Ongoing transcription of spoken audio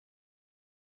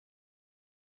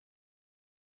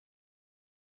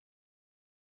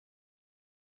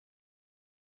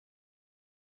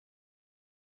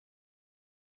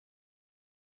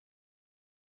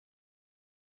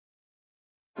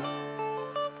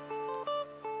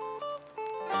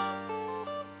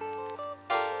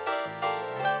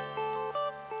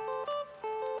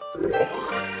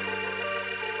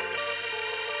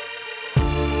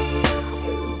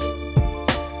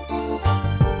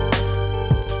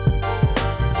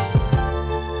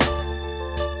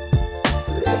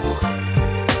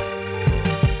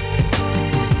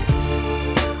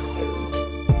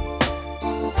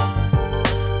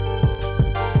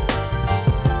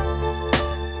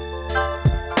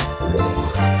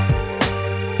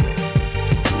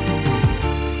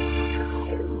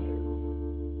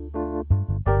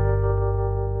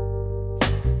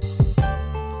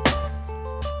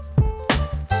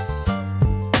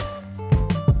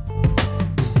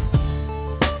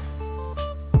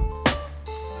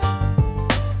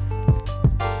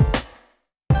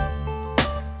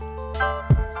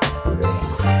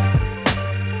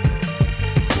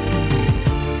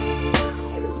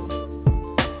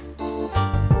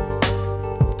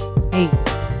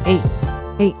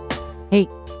Hey.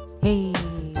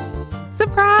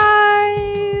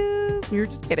 Surprise! We were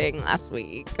just kidding last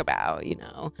week about,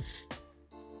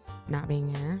 not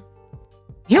being here.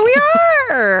 Here we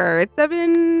are! It's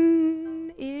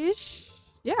 7-ish.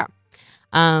 Yeah.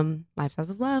 Lifestyles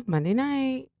of Love, Monday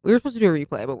night. We were supposed to do a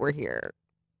replay, but we're here.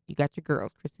 You got your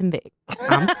girls, Chris and Vic.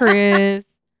 I'm Chris.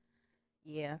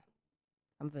 Yeah.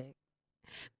 I'm Vic.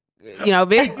 Vic,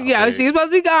 she's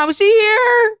supposed to be gone, but she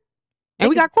here. And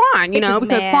we got Quan,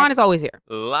 because Quan is always here.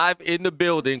 Live in the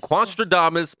building.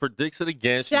 Quanstradamus predicts it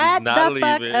again. She's Shut not the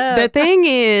fuck leaving. up. The thing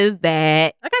is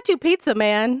that I got you pizza,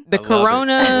 man. the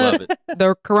corona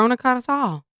caught us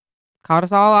all. Caught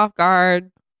us all off guard.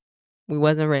 We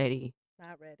wasn't ready.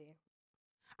 Not ready.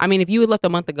 I mean, if you had left a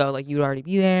month ago, you'd already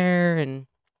be there, and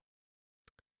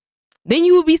then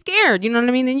you would be scared. You know what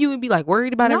I mean? Then you would be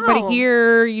worried about everybody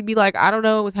here. You'd be like, I don't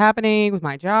know what's happening with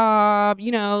my job.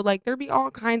 There'd be all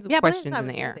kinds of questions in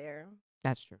the air. There.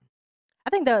 That's true.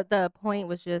 I think the point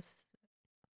was just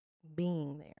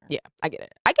being there. Yeah, I get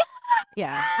it.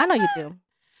 Yeah, I know you do.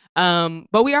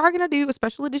 But we are gonna do a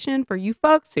special edition for you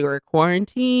folks who are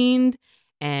quarantined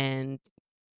and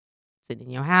sitting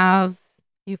in your house.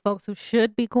 You folks who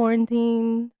should be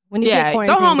quarantined. When you get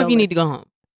quarantined, go home if you need to go home.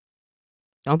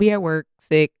 Don't be at work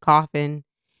sick, coughing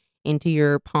into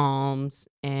your palms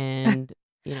and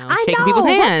shaking people's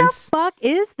hands. What the fuck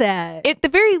is that? At the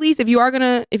very least, if you are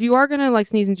gonna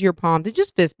sneeze into your palm, then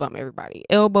just fist bump everybody.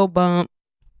 Elbow bump,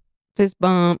 fist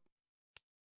bump.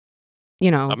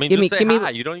 Give me hi.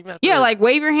 You don't even have to.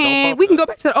 Wave your hand. We can go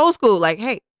back to the old school.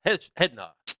 Hey, head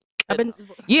nod. Go back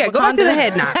to the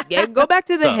head nod. Yeah, go back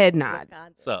to the head nod.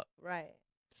 What's up? Right.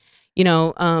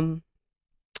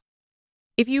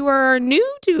 If you are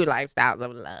new to Lifestyles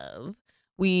of Love,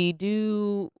 we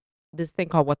do this thing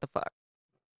called What the Fuck,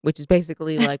 which is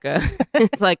basically what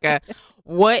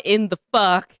in the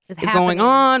fuck is going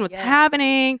on, what's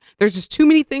happening. There's just too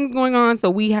many things going on,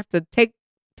 so we have to take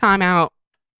time out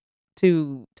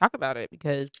to talk about it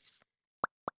because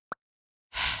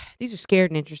these are scared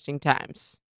and interesting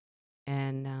times.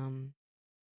 And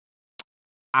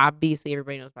obviously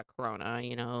everybody knows about Corona,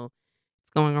 it's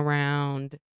going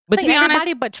around. But to be honest,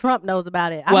 everybody but Trump knows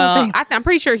about it. I'm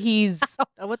pretty sure he's.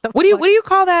 What do you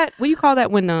call that? What do you call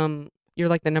that when you're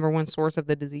the number one source of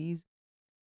the disease?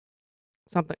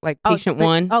 Something like patient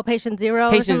one. Oh, patient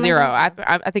zero. Patient zero. I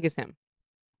think it's him.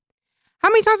 How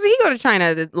many times did he go to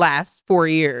China the last 4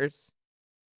 years?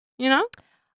 I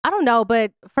don't know,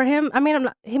 but for him,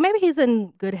 maybe he's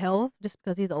in good health just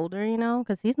because he's older.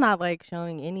 Because he's not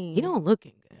showing any. He don't look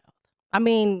in good health.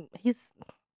 He's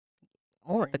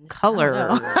orange. The color.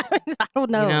 I don't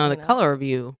know. The color of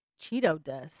you. Cheeto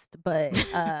dust, but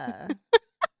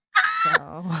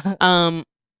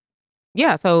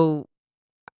yeah, so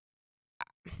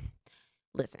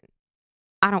listen.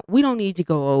 We don't need to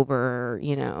go over,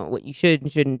 what you should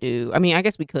and shouldn't do. I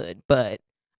guess we could, but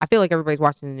I feel like everybody's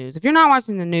watching the news. If you're not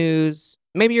watching the news,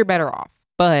 maybe you're better off,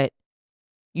 but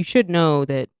you should know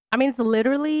that it's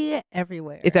literally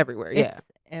everywhere. It's everywhere, yeah. It's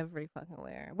every fucking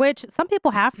where. Which some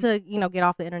people have to, get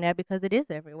off the internet because it is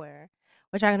everywhere.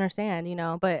 Which I understand,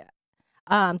 but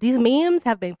these memes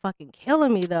have been fucking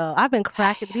killing me though. I've been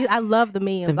cracking these. I love the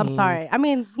memes. I'm sorry.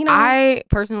 I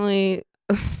personally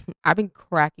I've been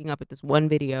cracking up at this one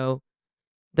video,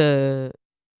 the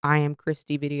I Am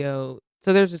Christy video.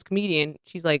 So there's this comedian.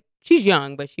 She's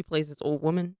young, but she plays this old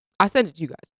woman. I sent it to you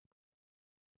guys.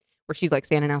 Where she's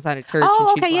standing outside a church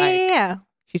and she's yeah.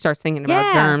 She starts singing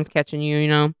about germs catching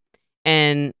you,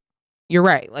 And you're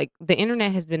right. The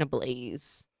internet has been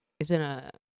ablaze. It's been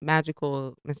a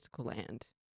magical, mystical land.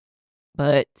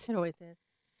 But it always is.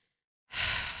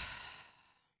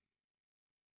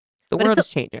 The world is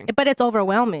changing. But it's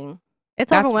overwhelming.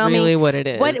 That's really what it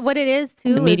is. What it is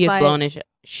too. The media's blowing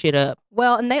shit up.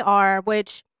 Well, and they are,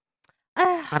 which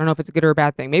I don't know if it's a good or a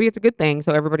bad thing. Maybe it's a good thing,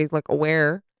 so everybody's like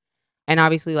aware, and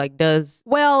obviously like does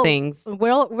things.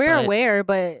 Well, we're aware,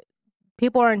 but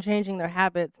people aren't changing their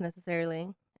habits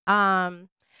necessarily. But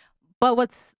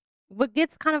what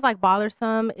gets kind of like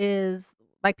bothersome is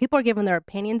like people are giving their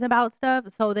opinions about stuff.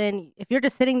 So then if you're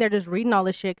just sitting there just reading all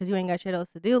this shit because you ain't got shit else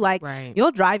to do, like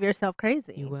you'll drive yourself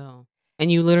crazy. You will.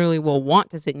 And you literally will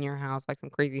want to sit in your house like some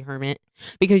crazy hermit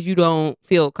because you don't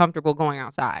feel comfortable going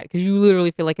outside. Because you literally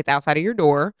feel like it's outside of your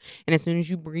door. And as soon as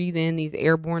you breathe in these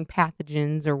airborne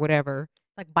pathogens or whatever,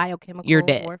 like biochemical you're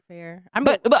dead. Warfare.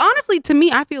 But honestly, to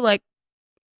me, I feel like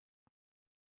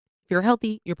if you're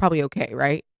healthy, you're probably okay,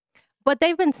 right? But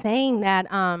they've been saying that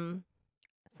some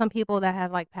people that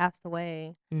have like passed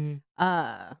away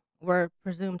were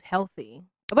presumed healthy.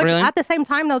 But at the same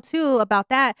time, though, too, about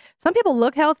that, some people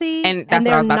look healthy and that's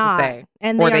what I was about to say.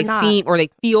 And or they seem or they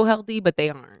feel healthy, but they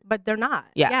aren't. But they're not.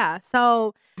 Yeah.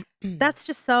 So that's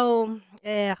just so.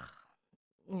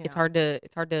 It's hard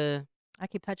to. I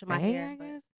keep touching my hair. I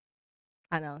guess.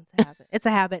 I know it's a habit. It's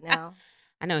a habit now.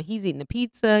 I know he's eating the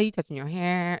pizza. You touching your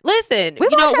hair. Listen, we're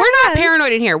not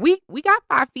paranoid in here. We got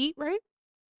 5 feet, right?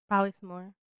 Probably some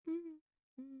more.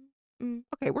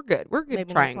 Okay, we're good. We're good.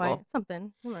 Maybe triangle.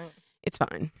 Something. Right. It's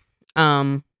fine.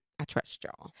 I trust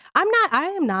y'all.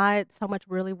 I am not so much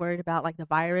really worried about like the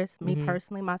virus. Me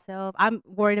personally, myself, I'm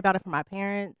worried about it for my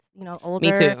parents. You know, older.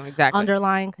 Me too. Exactly.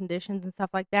 Underlying conditions and stuff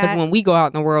like that. Because when we go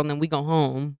out in the world and then we go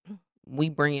home, we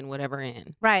bring in whatever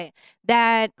in. Right.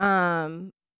 That what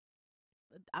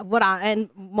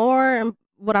I'm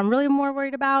really more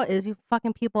worried about is you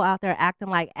fucking people out there acting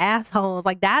like assholes.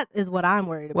 Like that is what I'm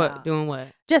worried about. What? Doing what?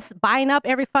 Just buying up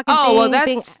every fucking thing. Well,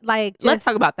 that's like. Let's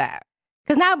talk about that.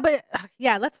 Because now,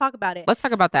 let's talk about it. Let's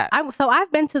talk about that.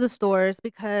 I've been to the stores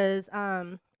because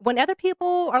when other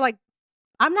people are like,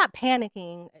 I'm not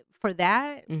panicking for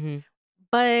that.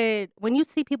 But when you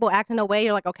see people acting away,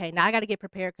 you're like, okay, now I got to get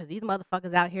prepared because these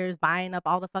motherfuckers out here is buying up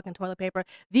all the fucking toilet paper.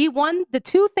 The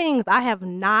 2 things I have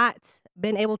not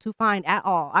been able to find at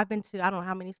all. I've been to I don't know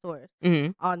how many stores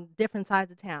on different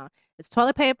sides of town. It's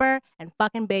toilet paper and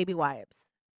fucking baby wipes.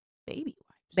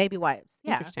 Baby wipes.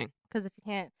 Yeah. Interesting. Because if you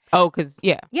can't. Oh, because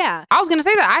yeah. I was gonna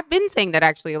say that. I've been saying that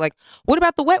actually. Like, what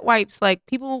about the wet wipes? Like,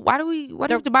 people, why do you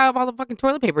have to buy up all the fucking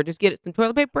toilet paper? Just get some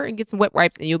toilet paper and get some wet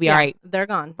wipes, and you'll be all right. They're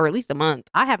gone for at least a month.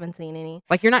 I haven't seen any.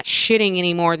 Like, you're not shitting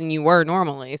any more than you were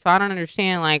normally. So I don't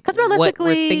understand like what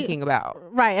we're thinking about.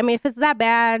 Right. I mean, if it's that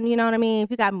bad, you know what I mean.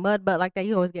 If you got mud butt like that,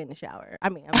 you always get in the shower. I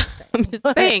mean, I'm just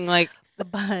saying like.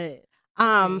 But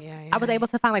I was able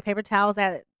to find like paper towels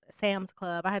at Sam's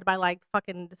Club. I had to buy like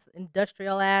fucking this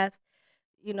industrial ass,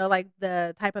 you know, like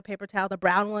the type of paper towel, the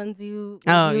brown ones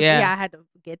I had to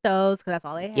get those because that's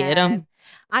all they had. Get them.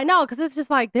 I know, because it's just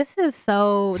like this is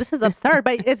absurd,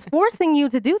 but it's forcing you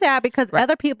to do that because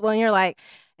other people, and you're like,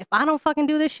 if I don't fucking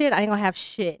do this shit, I ain't gonna have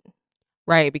shit.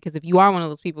 Right, because if you are one of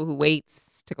those people who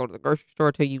waits to go to the grocery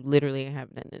store till you literally have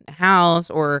it in the house,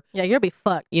 or you'll be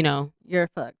fucked. You know, you're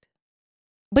fucked.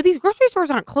 But these grocery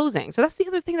stores aren't closing. So that's the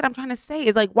other thing that I'm trying to say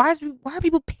is like, why are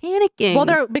people panicking?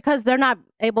 Well, because they're not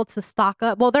able to stock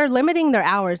up. Well, they're limiting their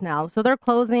hours now. So they're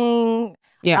closing,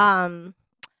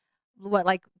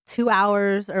 like 2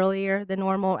 hours earlier than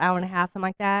normal, hour and a half, something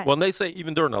like that. Well, and they say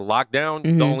even during the lockdown,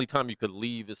 the only time you could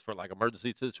leave is for like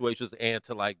emergency situations and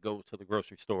to like go to the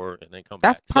grocery store and then come back.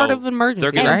 That's part of emergency,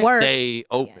 they're going to stay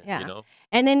open, you know?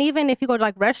 And then even if you go to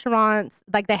like restaurants,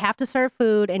 like they have to serve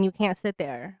food and you can't sit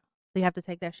there. So you have to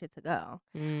take that shit to go.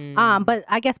 But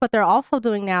I guess what they're also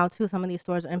doing now too, some of these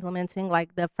stores are implementing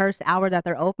like the first hour that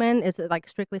they're open is like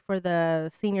strictly for the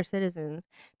senior citizens.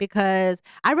 Because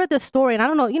I read this story and I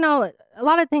don't know, you know, a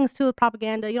lot of things too with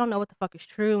propaganda, you don't know what the fuck is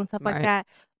true and stuff like that.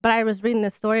 But I was reading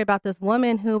this story about this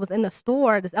woman who was in the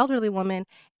store, this elderly woman,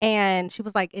 and she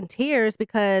was like in tears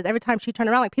because every time she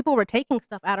turned around, like people were taking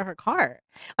stuff out of her cart.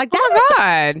 Like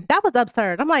that that was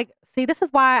absurd. I'm like, see, this is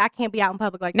why I can't be out in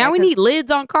public like that. Now we need lids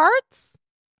on carts?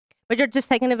 But you're just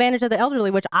taking advantage of the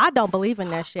elderly, which I don't believe in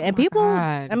that shit. And people,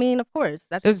 I mean, of course.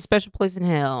 There's a special place in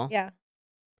hell. Yeah.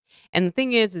 And the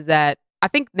thing is that I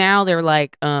think now they're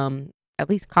like, at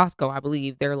least Costco, I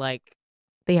believe, they're like,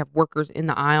 they have workers in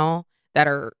the aisle that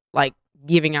are like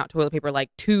giving out toilet paper, like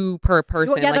 2 per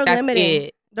person. Yeah, like that's limiting.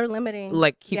 It. They're limiting.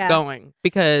 Like keep going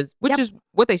because, which is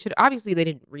what they should. Obviously, they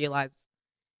didn't realize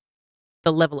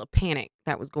the level of panic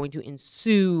that was going to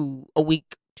ensue a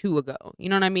week 2 ago. You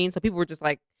know what I mean? So people were just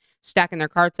like stacking their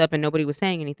carts up and nobody was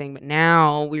saying anything. But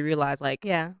now we realize like,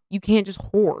 you can't just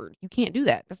hoard. You can't do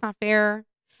that. That's not fair.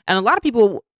 And a lot of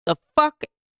people, the fuck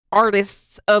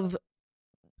artists of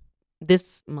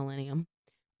this millennium,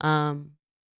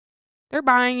 they're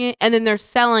buying it and then they're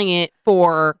selling it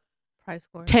for price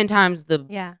score. 10 times the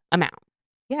Yeah. amount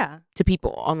Yeah. to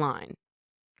people online,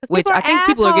 'Cause which people I are think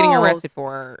people are getting assholes. arrested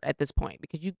for at this point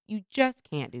because you just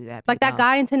can't do that. Like that people.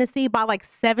 guy in Tennessee bought like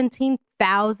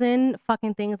 17,000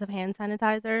 fucking things of hand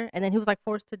sanitizer, and then he was like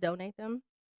forced to donate them.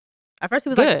 At first, he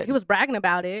was like Good. he was bragging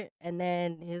about it, and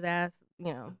then his ass,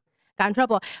 got in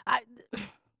trouble.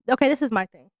 Okay, this is my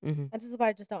thing. Mhm. And this is what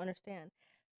I just don't understand.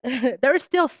 There is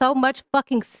still so much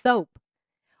fucking soap.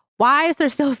 Why is there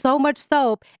still so much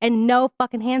soap and no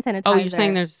fucking hand sanitizer? Oh, you're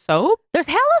saying there's soap? There's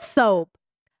hella soap.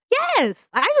 Yes.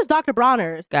 I use Dr.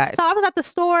 Bronner's. Guys. So I was at the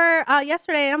store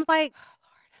yesterday and I was like,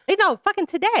 fucking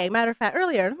today, matter of fact,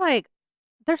 earlier. I'm like,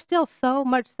 there's still so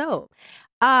much soap.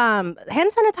 Hand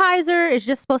sanitizer is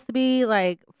just supposed to be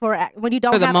like for when you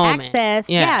don't the have moment. access.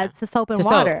 Yeah. Yeah, it's to soap and To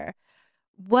soap. water.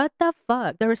 What the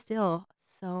fuck? There is still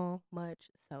so much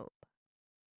soap.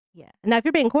 Yeah. Now, if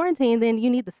you're being quarantined, then you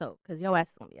need the soap because your ass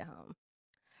is gonna be at home.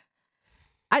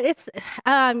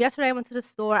 Yesterday I went to the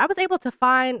store. I was able to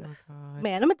find, Oh, God.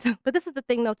 man. But this is the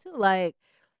thing though too. Like,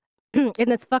 and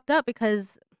it's fucked up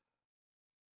because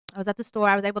I was at the store.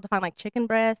 I was able to find like chicken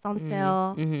breasts on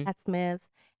sale Mhm. at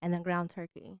Smith's, and then ground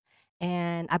turkey.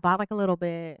 And I bought like a little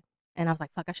bit, and I was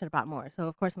like, "Fuck, I should have bought more." So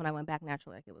of course, when I went back,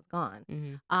 naturally, like it was gone.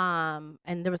 Mhm.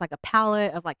 And there was like a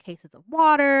pallet of like cases of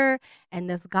water, and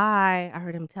this guy, I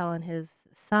heard him telling his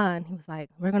son, he was like,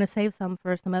 "We're gonna save some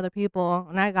for some other people,"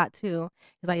 and I got two.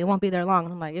 He's like, "It won't be there long,"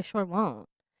 and I'm like, "It sure won't."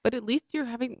 But at least you're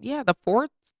having the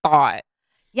forethought.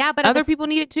 Yeah, but Other people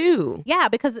need it too. Yeah,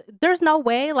 because there's no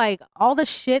way, like, all the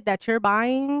shit that you're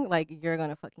buying, like, you're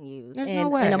gonna fucking use There's in no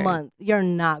way. a month. You're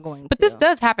not going But to. this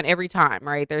does happen every time,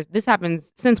 right? This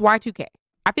happens since Y2K.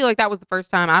 I feel like that was the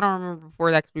first time. I don't remember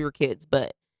before that because we were kids,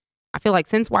 but I feel like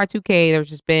since Y2K, there's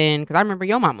just been, because I remember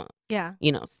your mama, Yeah.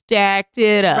 Stacked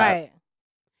it up. Right.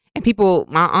 And people,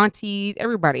 my aunties,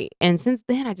 everybody. And since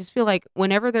then, I just feel like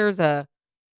whenever there's a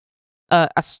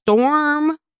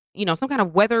storm, some kind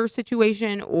of weather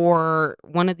situation or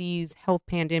one of these health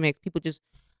pandemics, people just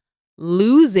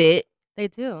lose it. They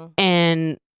do.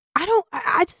 And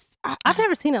I've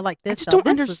never seen it like this. I just though.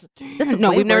 don't This understand. this is No,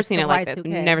 way we've never worse seen than it like this.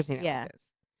 Y2K. Never seen it Yeah. like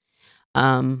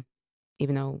this.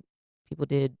 Even though people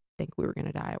did think we were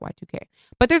gonna die at Y2K,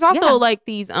 but there's also like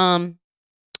these.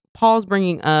 Paul's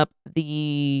bringing up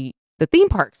the theme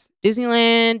parks,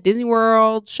 Disneyland, Disney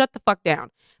World. Shut the fuck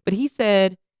down. But he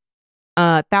said,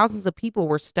 thousands of people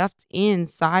were stuffed in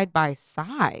side by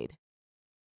side.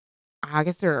 I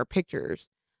guess there are pictures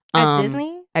At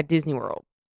Disney? At Disney World.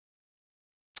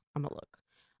 I'm gonna look.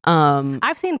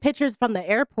 I've seen pictures from the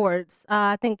airports.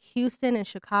 I think Houston and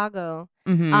Chicago.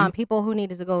 Mhm. People who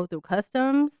needed to go through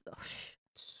customs.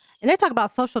 And they talk about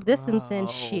social distancing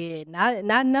Bro. shit. Not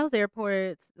in those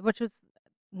airports, which was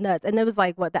nuts. And it was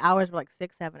like the hours were like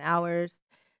 6-7 hours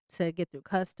to get through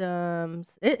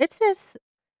customs. It's just,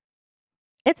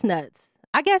 it's nuts.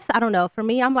 I guess, I don't know. For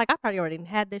me, I'm like, I probably already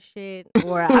had this shit,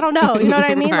 or I don't know. You know what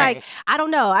I mean? Right. Like, I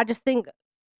don't know. I just think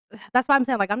that's why I'm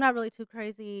saying, like, I'm not really too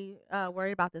crazy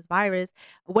worried about this virus.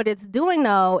 What it's doing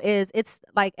though is it's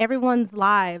like everyone's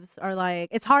lives are like,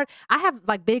 it's hard. I have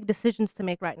like big decisions to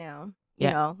make right now. If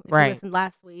you right. listened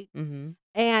last week. Mhm.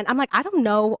 And I'm like, I don't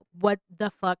know what the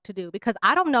fuck to do because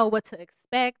I don't know what to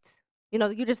expect.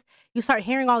 You start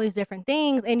hearing all these different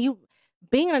things, and you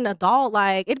being an adult,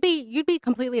 like you'd be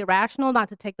completely irrational not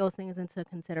to take those things into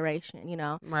consideration.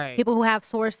 Right. People who have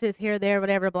sources here, there,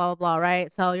 whatever, blah, blah, blah,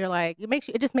 right? So you're like,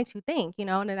 it just makes you think, and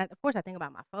then of course I think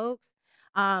about my folks.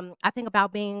 I think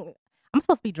about I'm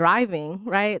supposed to be driving,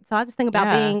 right? So I just think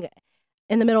about being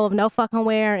in the middle of no fucking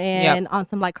where and on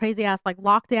some like crazy ass like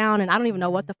lockdown, and I don't even know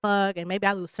what the fuck, and maybe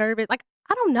I lose service. Like,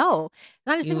 I don't know.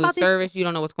 And I just You think lose about service, you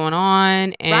don't know what's going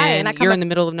on, and I come you're up- in the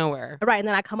middle of nowhere. Right, and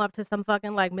then I come up to some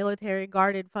fucking like military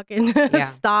guarded fucking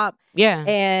stop. Yeah.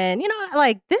 And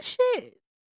like this shit,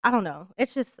 I don't know.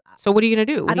 It's just So what are you gonna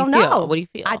do? What I do you don't feel? know. What do you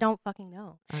feel? I don't fucking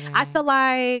know. Okay. I feel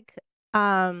like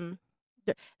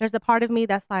there's a part of me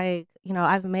that's like,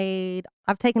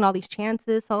 I've taken all these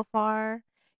chances so far.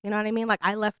 You know what I mean? Like,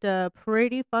 I left a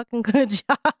pretty fucking good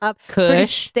job, pretty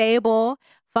Cush. stable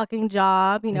fucking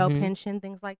job, Mhm. pension,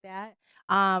 things like that,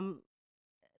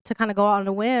 to kind of go out on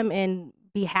a whim and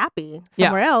be happy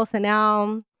somewhere else. And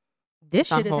now this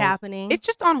It's on shit is hold. happening. It's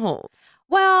just on hold.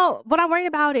 Well, what I'm worried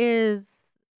about is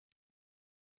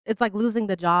it's like losing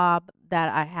the job that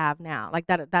I have now, like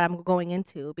that I'm going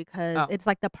into, because it's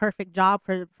like the perfect job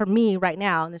for me right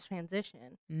now in this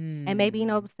transition. And maybe,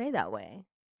 it'll stay that way.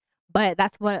 But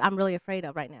that's what I'm really afraid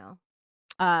of right now.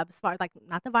 As far as like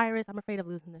not the virus, I'm afraid of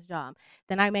losing this job.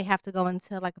 Then I may have to go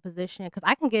into like a position, because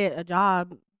I can get a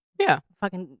job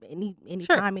fucking any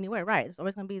Sure. time, anywhere, right? There's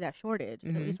always gonna be that shortage,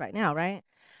 at Mhm. least right now, right?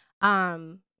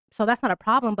 So that's not a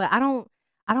problem. But I don't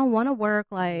want to work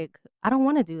like I don't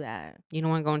want to do that. You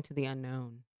don't want to go into the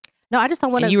unknown. No, I just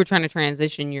don't want And to. you were trying to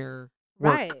transition your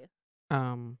work Right.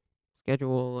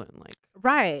 schedule and like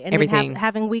Right. And everything. then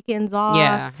having weekends off.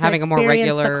 Yeah, to having a more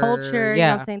experience regular the culture. You know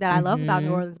what I'm saying, that I love about New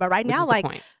Mhm. Orleans. But right Which now, is the like,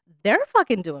 point. they're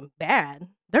fucking doing bad.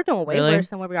 They're doing way Really? worse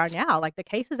than where we are now. Like, the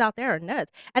cases out there are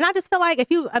nuts. And I just feel like if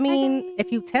you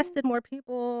Okay. tested more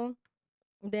people,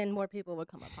 then more people would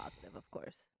come up positive, of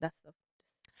course.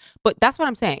 But that's what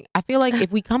I'm saying. I feel like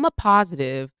if we come up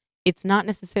positive, it's not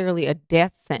necessarily a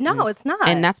death sentence. No, it's not.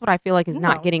 And that's what I feel like is No.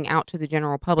 not getting out to the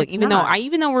general public. It's Even not.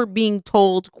 though we're being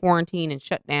told to quarantine and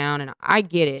shut down, and I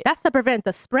get it. That's to prevent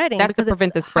the spreading. That's to because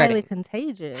prevent it's the spreading. highly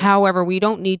contagious. However, we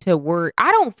don't need to worry.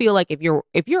 I don't feel like if you're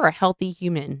a healthy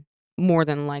human, more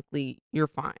than likely you're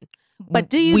fine. But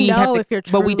do you We have know to- if you're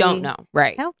But we don't truly know,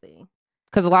 right? healthy?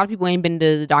 Because a lot of people ain't been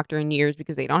to the doctor in years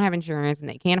because they don't have insurance and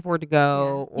they can't afford to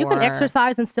go. You can or-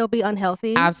 exercise and still be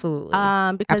unhealthy. Absolutely.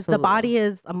 Because the body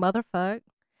is a motherfucker.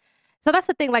 So that's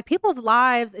the thing. Like, people's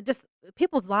lives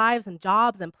and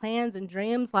jobs and plans and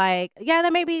dreams. Like, yeah,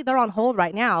 they're on hold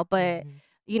right now, but Mhm.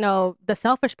 you know, the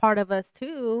selfish part of us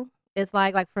too is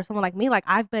like for someone like me, like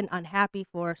I've been unhappy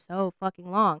for so fucking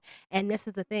long, and this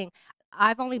is the thing.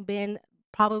 I've only been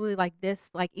probably like this,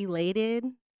 like elated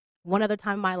one other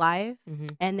time in my life,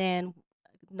 Mhm. and then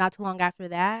not too long after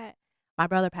that, my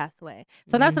brother passed away.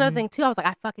 So that's another Mhm. thing too. I was like,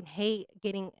 I fucking hate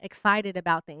getting excited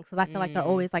about things because I feel like they're Mm.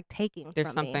 always like taking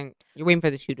There's from me. something you're waiting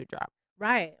for the shoe to drop.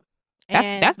 Right.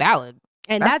 That's valid.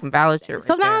 And That's some valid shit.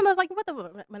 so right now there. I was like, what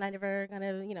the am I never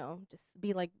gonna, just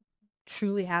be like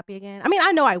truly happy again? I mean,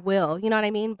 I know I will, you know what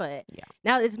I mean? But Yeah.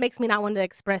 now it just makes me not want to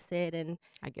express it and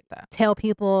I get that. tell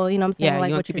people, you know what I'm saying, Yeah, like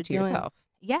you want what to keep you're it to doing. yourself.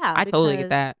 Yeah. I totally get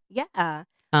that. Yeah.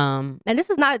 Um, And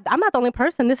I'm not the only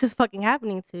person this is fucking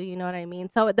happening to, you know what I mean?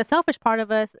 So the selfish part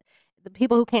of us, the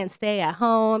people who can't stay at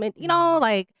home and, Mhm.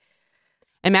 like.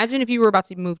 Imagine if you were about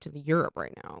to move to Europe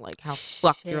right now, like how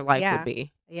fucked your Shit, life yeah. would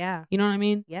be. Yeah. You know what I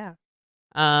mean? Yeah.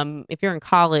 If you're in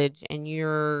college and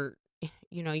you're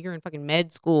in fucking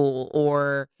med school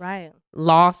or Right.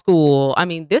 law school, I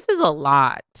mean, this is a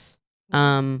lot.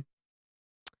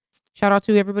 Shout out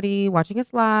to everybody watching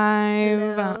us live.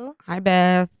 Hello. Hi,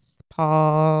 Beth,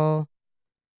 Paul,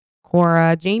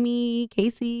 Cora, Jamie,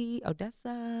 Casey,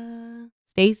 Odessa,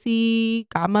 Stacy,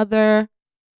 Godmother,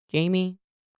 Jamie,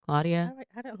 Claudia.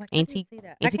 I don't like Auntie- see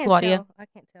that. Auntie Claudia. I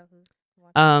can't tell who's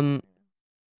watching.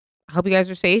 I hope you guys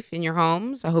are safe in your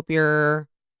homes. I hope you're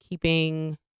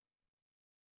keeping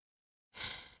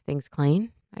things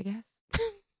clean, I guess.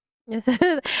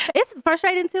 It's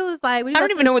frustrating too. It's like when you I go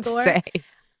don't even know the what store, to say.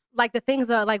 like the things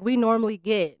that like we normally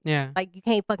get, Yeah. like you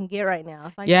can't fucking get right now.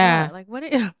 It's like, Yeah. God, like what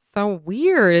is So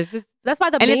weird. It's just that's why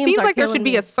the and it memes seems are like there killing should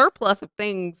be me. a surplus of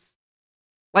things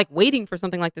like waiting for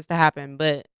something like this to happen,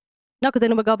 but No, because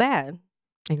then it would go bad.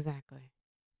 exactly.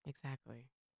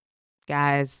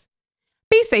 Guys,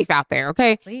 be safe out there,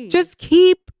 okay? Please. Just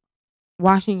keep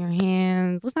washing your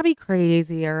hands. Let's not be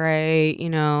crazy, all right?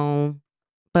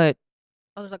 But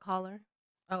Oh, there's a caller.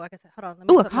 Oh, like I said, hold on. Let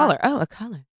me oh, a put caller. A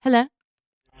caller. Hello.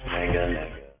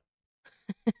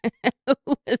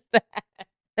 Who is that?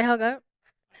 They hung up.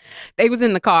 They was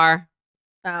in the car.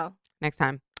 Oh. Next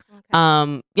time.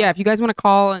 Okay. Yeah, if you guys want to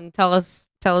call and tell us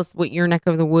what your neck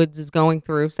of the woods is going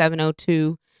through,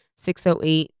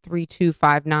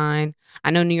 702-608-3259.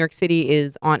 I know New York City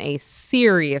is on a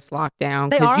serious lockdown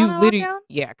They are on a lockdown?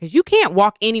 yeah, because you can't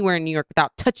walk anywhere in New York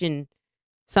without touching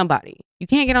somebody. You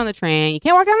can't get on the train. You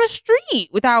can't walk down the street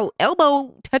without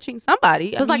elbow touching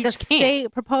somebody. It was like you a just can't.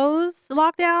 state proposed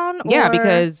lockdown. Yeah, or-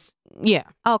 because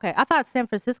Okay, I thought San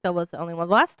Francisco was the only one.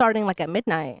 Well, that's starting like at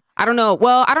midnight. I don't know.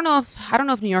 Well, I don't know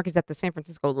if New York is at the San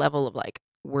Francisco level of like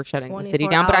we're shutting the city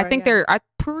down, but I think yeah. I'm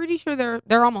pretty sure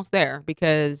they're almost there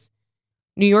because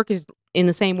New York is in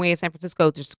the same way as San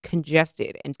Francisco, just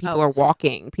congested and people are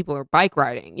walking, people are bike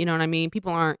riding. You know what I mean?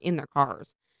 People aren't in their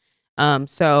cars.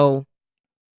 So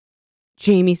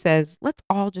Jamie says, let's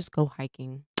all just go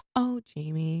hiking. Oh,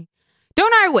 Jamie,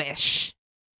 don't I wish?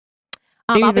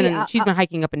 She's been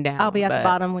hiking up and down. I'll be at the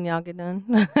bottom when y'all get done.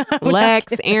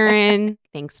 Lex, Aaron,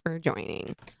 thanks for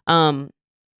joining. I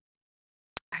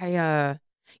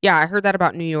heard that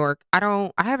about New York. I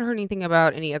haven't heard anything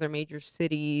about any other major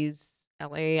cities.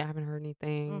 LA, I haven't heard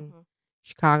anything.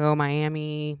 Chicago,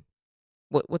 Miami.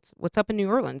 What's up in New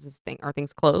Orleans? Are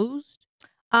things closed?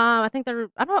 I think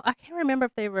I can't remember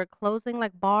if they were closing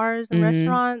like bars and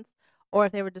restaurants or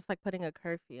if they were just like putting a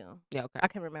curfew. Yeah, okay. I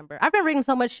can't remember. I've been reading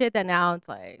so much shit that now it's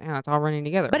like Yeah, it's all running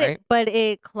together, but right?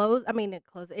 it closed. I mean, it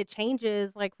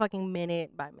changes like fucking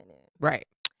minute by minute. Right.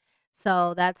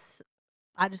 So that's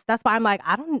why I'm like,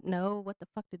 I don't know what the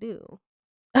fuck to do.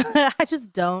 I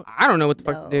just don't. I don't know what the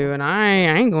fuck to do, No. and I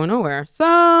ain't going nowhere. So,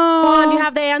 Juan, do you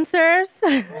have the answers?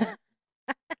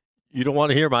 You don't want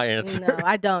to hear my answer. No,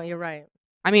 I don't. You're right.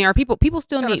 I mean, are people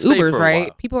still Gotta need stay Ubers, for a right?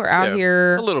 while. People are out Yeah,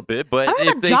 here, a little bit, but I don't if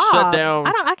have a they job. shut down,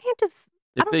 I can't just.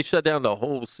 if they shut down the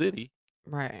whole city,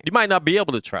 right? you might not be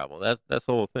able to travel. That's the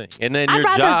whole thing. And then your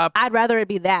job. I'd rather it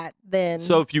be that than.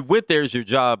 So if you went there, is your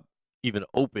job even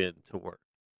open to work?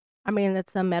 I mean,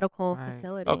 it's a medical Right.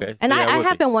 facility. Okay, And so yeah, it I would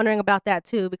have be. been wondering about that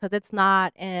too, because it's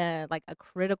not like a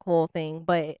critical thing,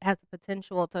 but it has the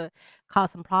potential to cause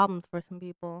some problems for some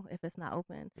people if it's not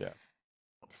open. Yeah.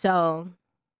 So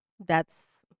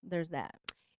there's that.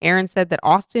 Aaron said that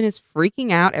Austin is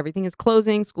freaking out. Everything is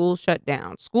closing. Schools shut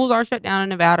down. Schools are shut down in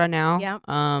Nevada now. Yeah.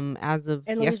 As of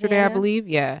In yesterday, I Louisiana. believe.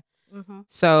 Yeah. Mm-hmm.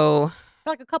 So For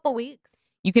like a couple weeks.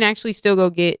 you can actually still go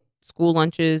get school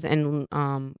lunches and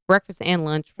breakfast and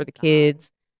lunch for the God.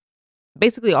 kids.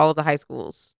 Basically, all of the high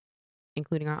schools,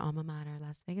 including our alma mater,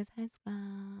 Las Vegas High School.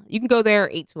 You can go there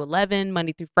 8 to 11,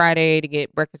 Monday through Friday, to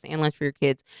get breakfast and lunch for your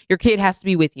kids. Your kid has to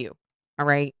be with you. All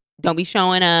right. Don't be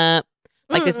showing up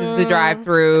like this is the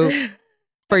drive-through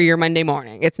for your Monday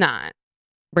morning. It's not.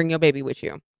 Bring your baby with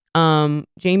you.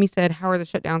 Jamie said, how are the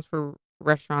shutdowns for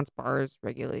restaurants, bars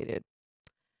regulated?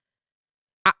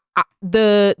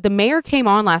 The mayor came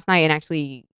on last night and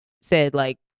actually said,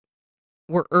 like,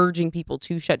 we're urging people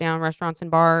to shut down restaurants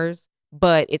and bars,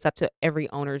 but it's up to every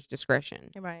owner's discretion.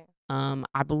 Right.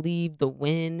 I believe the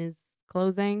Wynn is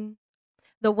closing.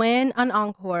 The Wynn on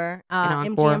Encore, Encore.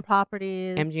 MGM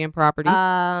Properties. MGM Properties.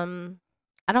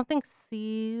 I don't think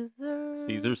Caesar.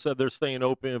 Caesar said they're staying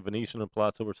open. Venetian and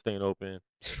Plaza were staying open.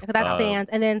 That stands,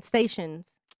 and then stations.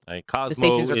 And Cosmo the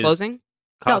stations are closing.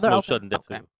 No, they're Cosmo open. shutting down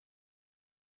Okay. too.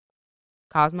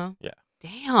 Cosmo. Yeah.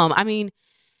 Damn. I mean,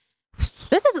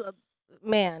 This is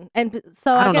man, and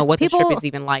so I don't know guess what people, the strip is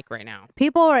even like right now.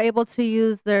 People are able to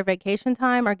use their vacation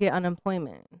time or get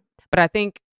unemployment. But I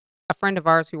think a friend of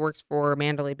ours who works for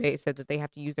Mandalay Bay said that they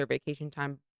have to use their vacation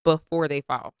time before they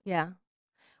file, Yeah,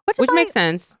 which makes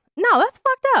sense. No, that's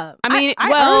fucked up. I mean, I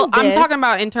earned I'm this. talking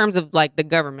about in terms of like the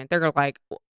government. They're like,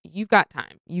 well, you've got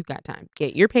time.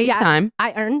 Get your paid time,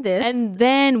 I earned this, and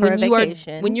then for when a you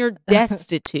vacation. are when you're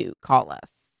destitute, call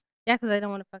us. Yeah, because they don't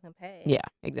want to fucking pay. Yeah,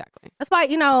 exactly. That's why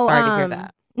Sorry to hear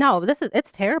that. No,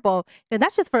 it's terrible. And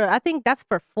that's just I think that's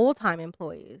for full-time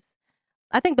employees.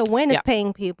 I think the Wynn is Yeah.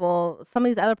 paying people. Some of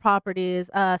these other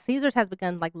properties, Caesars has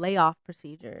begun like layoff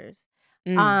procedures.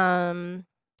 Mm.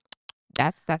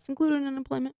 That's included in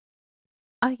unemployment.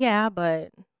 Yeah,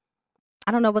 but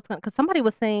I don't know what's going to, because somebody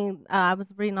was saying, I was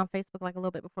reading on Facebook like a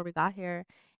little bit before we got here,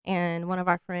 and one of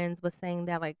our friends was saying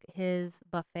that like his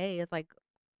buffet is like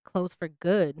closed for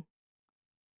good.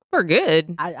 For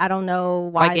good. I don't know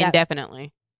why Like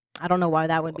indefinitely. I don't know why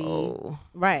that would be Whoa.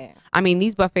 right. I mean,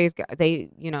 these buffets, they,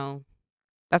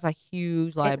 that's a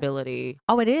huge liability.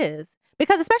 Oh, it is.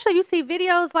 Because especially you see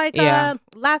videos like Yeah.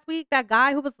 last week, that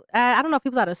guy who was, I don't know if he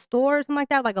was at a store or something like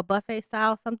that, like a buffet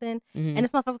style something. Mhm. And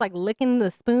this motherfucker was like licking the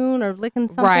spoon or licking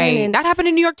something. Right. And That happened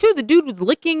in New York too. The dude was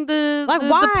licking the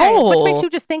why? the pole. Which makes you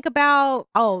just think about,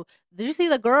 did you see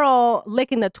the girl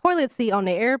licking the toilet seat on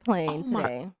the airplane Oh my-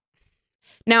 today?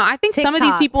 Now, I think some of these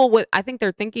TikTok. people, what I think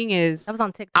they're thinking is, That was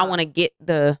on TikTok. they want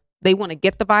to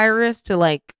get the virus to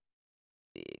like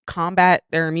combat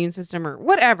their immune system or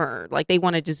whatever. Like they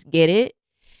want to just get it.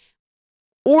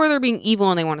 Or they're being evil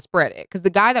and they want to spread it. Because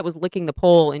the guy that was licking the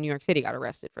pole in New York City got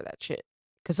arrested for that shit.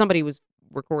 Because somebody was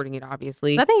recording it,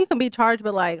 obviously. I think you can be charged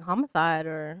with like homicide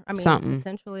or, Something.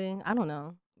 potentially. I don't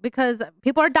know. Because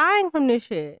people are dying from this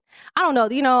shit. I don't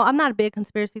know. I'm not a big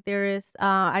conspiracy theorist.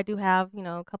 I do have,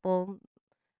 a couple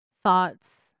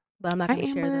thoughts, but I'm not going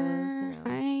to share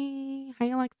those. Hi,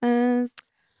 Alexis.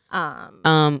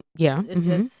 Yeah. It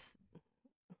just,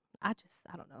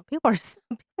 I don't know. People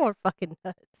are fucking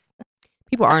nuts.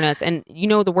 People are nuts. And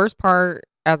the worst part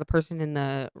as a person in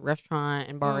the restaurant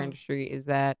and bar industry is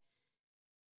that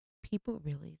people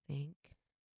really think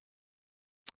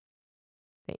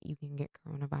that you can get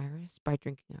coronavirus by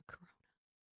drinking a Corona.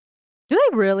 Do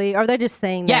they really? Or are they just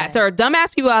saying that? Yes, there are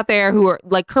dumbass people out there who are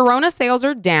like, Corona sales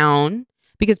are down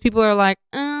because people are like,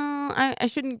 oh, I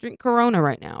shouldn't drink Corona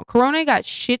right now. Corona ain't got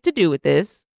shit to do with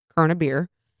this. Corona beer.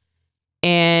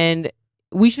 And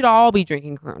we should all be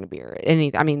drinking Corona beer.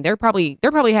 They're probably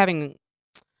having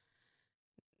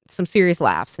some serious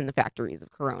laughs in the factories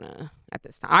of Corona at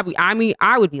this time.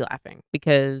 I would be laughing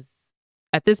because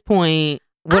at this point,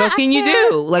 what else can you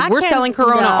do? Like, we're selling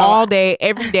Corona all day,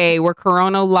 every day. We're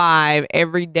Corona live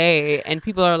every day. And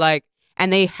people are like,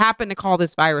 and they happen to call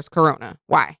this virus Corona.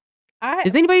 Why?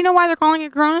 Does anybody know why they're calling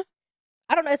it Corona?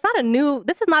 I don't know.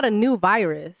 This is not a new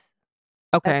virus.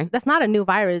 Okay. That's not a new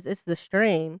virus. It's the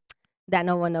strain that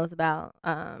no one knows about.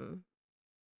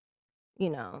 You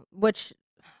know, which,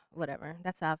 whatever.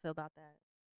 That's how I feel about that.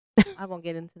 I won't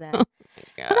get into that. Oh my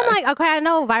Because I'm God. like, okay, I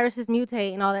know viruses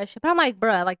mutate and all that shit, but I'm like,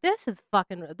 bruh, like this is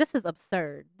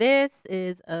absurd. This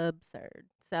is absurd.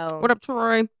 So What up,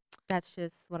 Troy? that's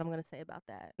just what I'm gonna say about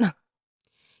that.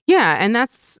 Yeah, and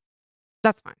that's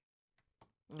fine.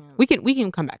 Yeah. We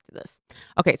can come back to this.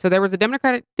 Okay, so there was a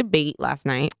Democratic debate last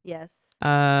night, Yes.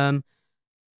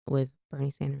 with Bernie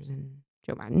Sanders and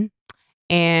Joe Biden,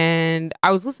 and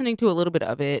I was listening to a little bit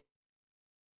of it.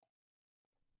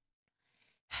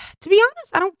 To be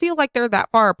honest, I don't feel like they're that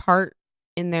far apart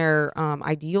in their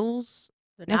ideals.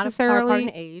 They're not as far apart in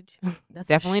Necessarily. age. That's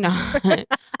for Definitely sure.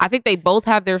 not. I think they both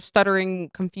have their stuttering,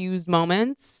 confused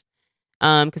moments.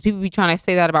 Because people be trying to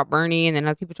say that about Bernie, and then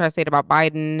other people try to say it about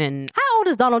Biden, and How old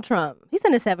is Donald Trump? He's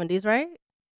in his 70s, right?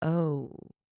 oh,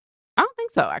 I don't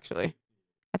think so. Actually,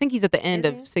 I think he's at the end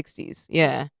Is of he? 60s.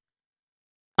 Yeah.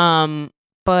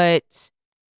 But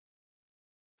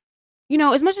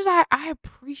as much as I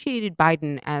appreciated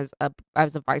Biden as a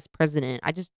vice president,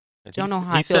 I just And don't know he's-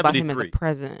 how I he's feel about him as a 73.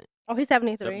 president. Oh, he's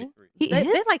 73. 73. He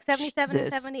They're is like 77 and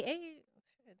Jesus. 78.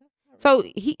 So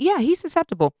he's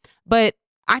susceptible, but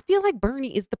I feel like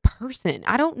Bernie is the person.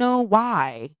 I don't know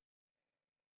why.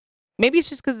 Maybe it's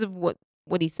just because of what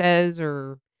he says,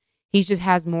 or he just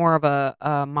has more of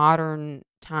a modern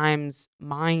times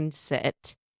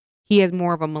mindset. He has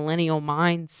more of a millennial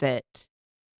mindset,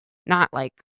 not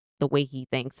like the way he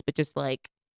thinks, but just like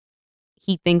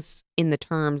he thinks in the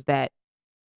terms that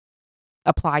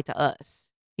apply to us,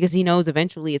 because he knows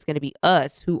eventually it's going to be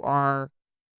us who are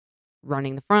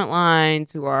running the front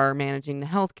lines, who are managing the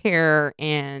healthcare,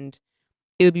 and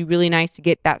it would be really nice to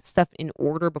get that stuff in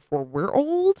order before we're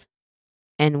old.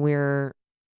 And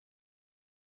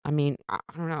I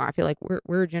don't know. I feel like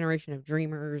we're a generation of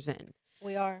dreamers, and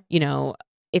We are.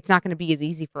 it's not going to be as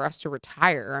easy for us to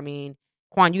retire. I mean,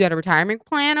 Quan, you got a retirement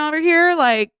plan over here?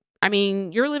 Like, I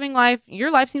mean, you're living life.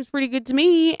 Your life seems pretty good to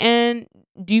me. And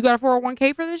do you got a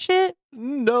 401k for this shit?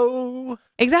 No.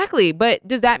 Exactly. But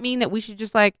does that mean that we should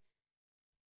just like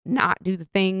not do the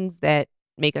things that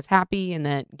make us happy and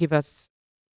that give us,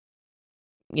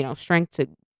 strength to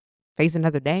face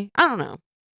another day? I don't know.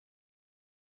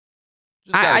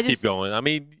 Just gotta I keep just- going. I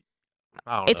mean,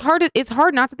 I don't It's know. hard. It's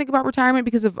hard not to think about retirement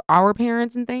because of our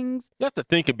parents and things. You have to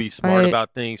think and be smart But-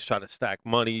 about things. Try to stack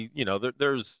money.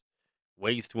 There's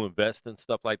ways to invest and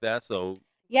stuff like that. So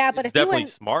Yeah, but it's if you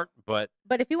definitely smart. But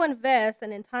invest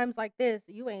and in times like this,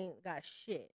 you ain't got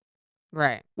shit.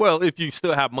 Right. well, if you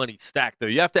still have money stacked there,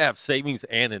 you have to have savings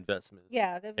and investments.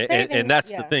 Yeah, the And savings,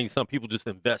 that's yeah. the thing. Some people just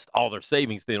invest all their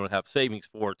savings. They don't have savings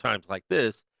for times like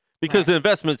this because the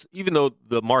investments, even though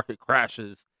the market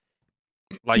crashes,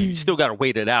 like you still got to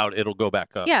wait it out. It'll go back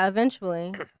up. Yeah,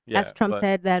 eventually. Yeah, As Trump but-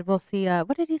 said that we'll see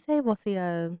what did he say? We'll see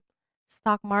a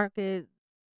stock market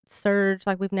surge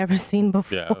like we've never seen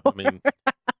before. Yeah, I mean,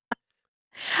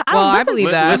 Well, I listen-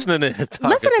 believe that. listening to him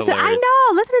talk listening is to I hilarious.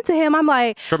 know, listening to him, I'm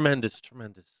like, Tremendous. "Ugh,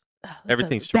 it's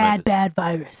Everything's a bad, tremendous." bad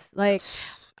virus. Like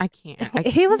I can't.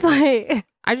 he was like,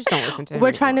 I just don't listen to him.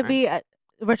 we're trying to anymore.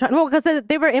 be, we're trying, well, because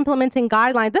they were implementing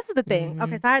guidelines. This is the thing.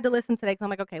 Okay, Mhm. so I had to listen today because I'm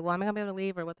like, okay, well, am I gonna be able to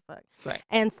leave or what the fuck? Right.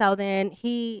 And so then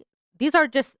these are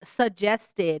just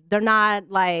suggested. They're not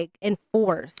like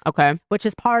enforced. Okay. Which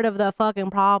is part of the fucking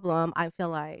problem. I feel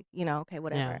like, okay,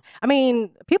 whatever. Yeah. I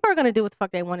mean, people are gonna do what the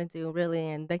fuck they want to do, really,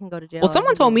 and they can go to jail. Well, and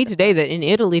someone do told me what the today fuck. that in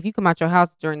Italy, if you come out your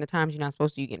house during the times you're not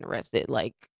supposed to, you getting arrested.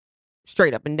 Like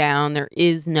straight up and down. There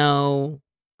is no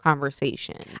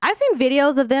conversation. I've seen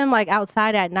videos of them like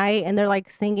outside at night, and they're like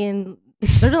singing.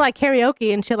 They're doing like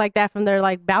karaoke and shit like that from their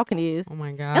like balconies. Oh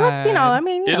my god. It looks, I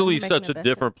mean, Italy's making such a investment.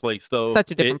 different place, though. Such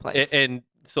a different place. And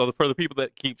so for the people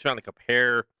that keep trying to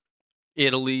compare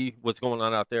Italy, what's going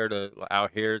on out there to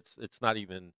out here, it's not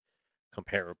even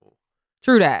comparable.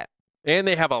 True that. And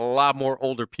they have a lot more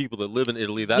older people that live in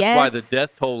Italy. That's why the Yes.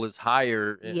 death toll is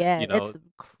higher. and, Yeah, it's it's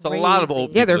a lot of crazy.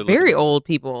 old Yeah, they're people that live very in- old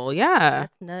people. Yeah.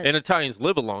 That's nuts. And Italians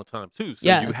live a long time too. So you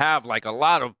Yes. have like a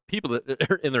lot of people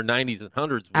that are in their 90s and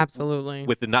 100s Absolutely.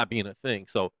 with it not being a thing.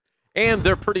 So, and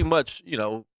they're pretty much,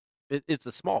 it's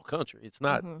a small country. It's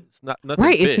not, Mhm. it's not nothing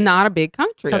Right. It's big. not a big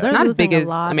country. So It's they're not as big losing a as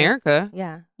lot of- America.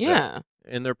 yeah. Yeah.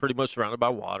 And they're pretty much surrounded by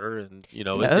water, and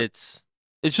Yep. it's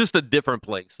just a different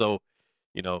place. So,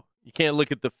 you can't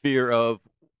look at the fear of,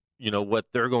 what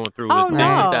they're going through Oh, and think no.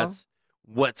 that that's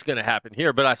what's going to happen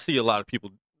here. But I see a lot of people.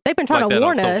 They've been trying like to that on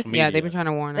warn social us. media. Yeah. They've been trying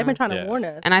to warn They've been us. trying to Yeah. warn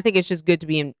us. And I think it's just good to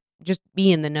be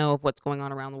in the know of what's going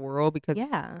on around the world, because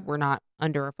Yeah. we're not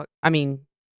under I mean,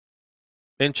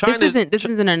 And China this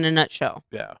isn't in a nutshell.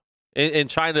 Yeah, In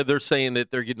China, they're saying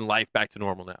that they're getting life back to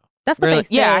normal now. That's what Really? they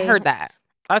say. Yeah, I heard that.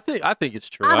 I think it's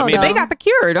true. I don't mean, know. They got the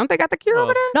cure. Don't they got the cure Well,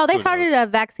 over there? No, they Who started a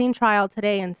vaccine trial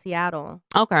today in Seattle.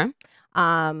 Okay.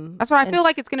 That's why I and feel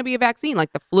like it's going to be a vaccine,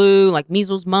 like the flu, like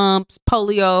measles, mumps,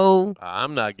 polio.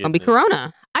 I'm not It's going getting to be it.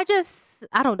 corona.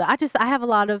 I don't know. I have a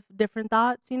lot of different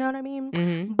thoughts. You know what I mean?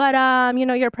 Mm-hmm. But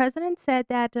your president said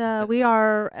that we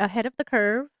are ahead of the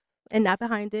curve and not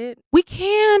behind it. We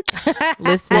can't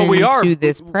listen Well, we are to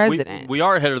this we- president. We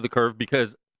are ahead of the curve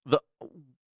because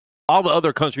all the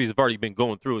other countries have already been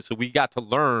going through it, so we got to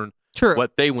learn True.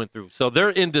 what they went through. So they're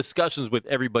in discussions with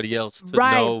everybody else to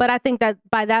Right, know. but I think that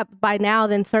by now,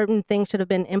 then certain things should have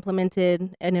been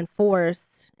implemented and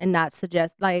enforced, and not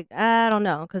suggest like I don't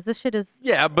know, because this shit is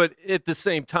Yeah, but at the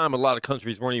same time, a lot of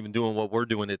countries weren't even doing what we're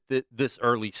doing at this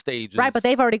early stage. right. But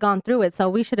they've already gone through it, so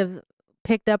we should have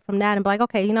picked up from that and be like,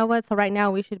 okay, you know what? So right now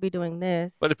we should be doing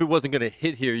this. But if it wasn't going to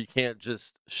hit here, you can't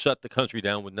just shut the country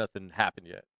down when nothing happened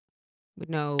yet. With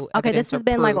no Okay, evidence this has or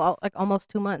been like proof. almost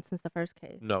 2 months since the first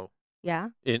case. No, Yeah,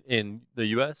 in the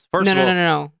U.S. First No, of no, all, no,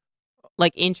 no, no.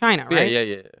 Like in China, right?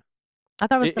 yeah. I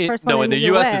thought it was the first No, one in the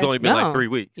U.S. it's only been No. like 3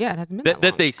 weeks. Yeah, it hasn't been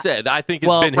That long. they said. I think it's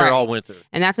Well, been here right. all winter.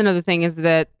 And that's another thing is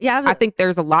that Yeah, I think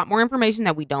there's a lot more information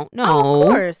that we don't know. Oh, of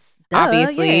course. Duh,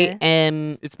 Obviously, yeah.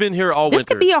 and It's been here all this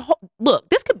winter. could be a whole look.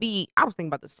 This could be. I was thinking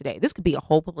about this today. This could be a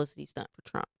whole publicity stunt for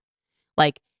Trump.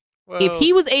 Like, if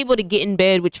he was able to get in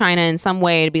bed with China in some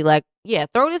way to be like, yeah,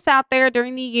 throw this out there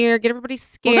during the year, get everybody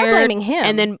Well, they're scared, blaming him.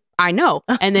 and then I know,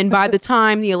 and then by the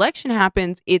time the election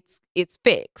happens, it's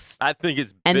fixed, I think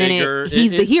it's and bigger. then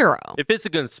he's the hero. If it's a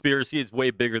conspiracy, it's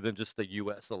way bigger than just the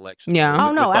U.S. election. Yeah. With-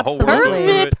 Oh, no, with the whole world absolutely. going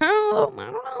through it. I don't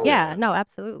know. Yeah, no,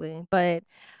 absolutely. But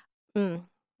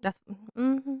that's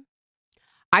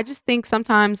I just think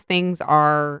sometimes things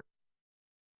are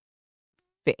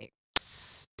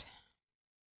fixed.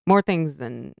 More things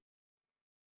than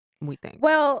we think.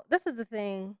 well. This is the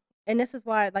thing, and this is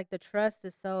why like the trust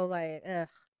is so like, ugh.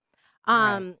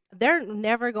 Right. They're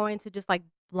never going to just like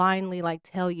blindly like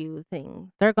tell you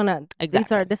things. They're gonna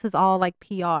Exactly. this is all like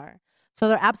PR. So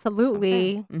they're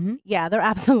absolutely Mm-hmm. yeah, they're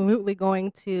absolutely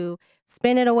going to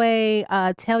spin it away,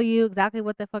 tell you exactly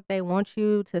what the fuck they want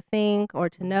you to think or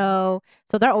to know.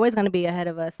 So they're always going to be ahead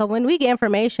of us. So when we get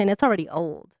information, it's already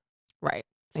old. Right.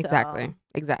 Exactly. So-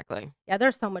 Exactly. Yeah,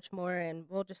 there's so much more, and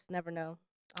we'll just never know,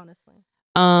 honestly.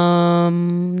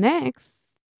 Next.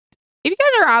 If you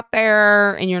guys are out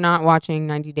there and you're not watching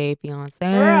 90 Day Fiance,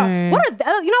 Girl, what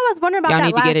are you know? I was wondering about y'all that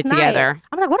need to get last it night. together.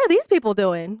 I'm like, what are these people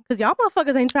doing? Because y'all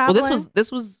motherfuckers ain't Well, traveling.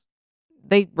 this was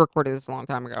they recorded this a long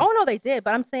time ago. Oh no, they did.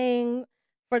 But I'm saying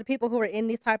for the people who are in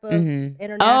these type of Mhm.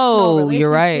 international Oh, you're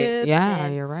right. relationships Yeah,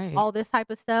 and you're right. all this type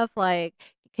of stuff. Like,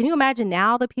 can you imagine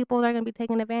now the people they're gonna be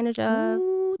taken advantage of?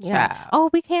 Ooh, Yeah. child. Oh,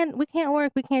 we can't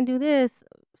work. We can't do this.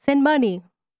 Send money.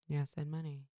 Yeah, send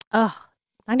money. Ugh.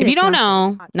 If you don't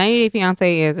know, 90 Day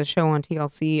Fiance is a show on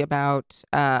TLC about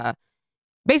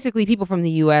basically people from the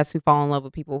U.S. who fall in love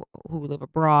with people who live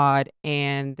abroad.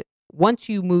 And once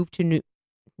you move to New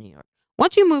York,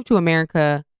 once you move to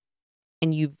America,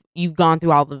 and you've gone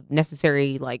through all the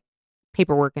necessary like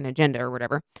paperwork and agenda or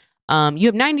whatever, you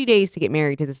have 90 days to get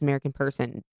married to this American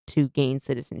person to gain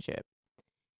citizenship.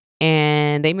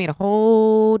 And they made a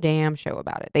whole damn show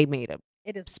about it. They made a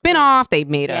It is spin-off. They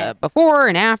made Yes. a before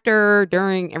and after,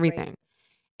 during, everything.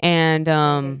 And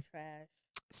trash.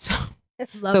 so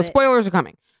Love so it. spoilers are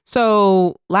coming.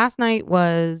 So last night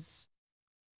was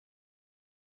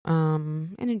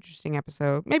an interesting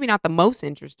episode. Maybe not the most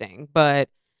interesting, but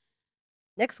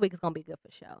Next week is gonna be good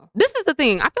for show. this is the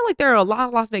thing. I feel like there are a lot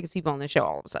of Las Vegas people on this show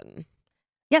all of a sudden.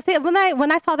 Yeah, see, when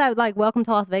I saw that like "Welcome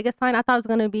to Las Vegas" sign, I thought it was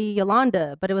gonna be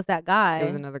Yolanda, but it was that guy. There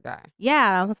was another guy.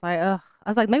 Yeah, I was like, ugh. I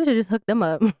was like, maybe they just hook them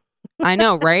up. I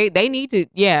know, right? They need to,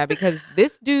 yeah, because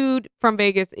this dude from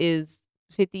Vegas is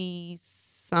 50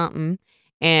 something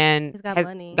and He's got has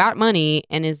money. got money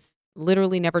and is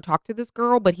literally never talked to this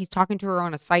girl, but he's talking to her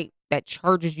on a site that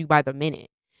charges you by the minute.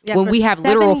 Yeah, When for we have 7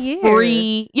 literal years.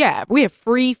 free, we have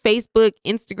free Facebook,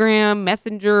 Instagram,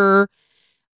 Messenger,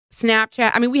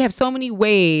 Snapchat. I mean, we have so many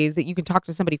ways that you can talk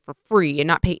to somebody for free and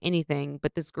not pay anything,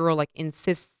 but this girl like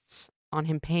insists on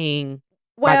him paying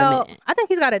by the Well, minute. I think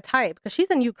he's got a type because she's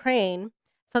in Ukraine.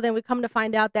 So then we come to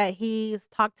find out that he's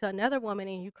talked to another woman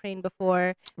in Ukraine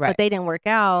before, Right. but they didn't work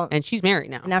out. And she's married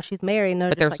now. And now she's married, and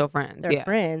but they're just, still like, friends. they're Yeah.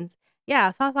 friends.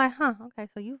 Yeah, so I was like, huh, okay,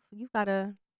 so you've got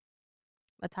a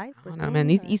type. I or don't know, thing, man.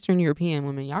 These or- Eastern European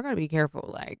women, y'all gotta be careful,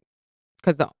 like,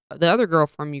 because the other girl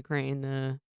from Ukraine,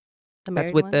 the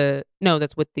that's married with one?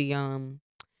 that's with the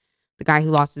guy who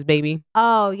lost his baby.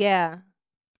 Oh yeah,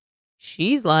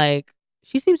 She's like,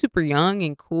 she seems super young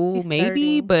and cool, She's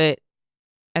maybe, 30. but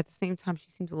at the same time, she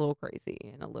seems a little crazy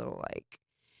and a little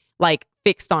like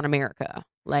fixed on America.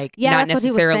 Like Yeah, not that's what he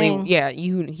was necessarily. saying. Yeah,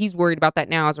 he's worried about that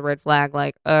now as a red flag.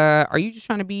 Like, are you just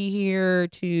trying to be here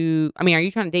to? I mean, are you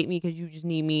trying to date me because you just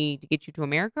need me to get you to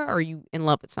America, or are you in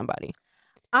love with somebody?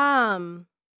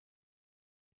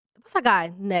 What's that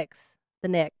guy next? The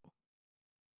neck.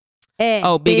 Ed.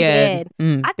 Oh, Big Ed. I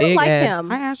don't Big like Ed. him.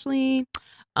 Hi, Ashley.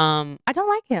 I don't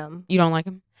like him. You don't like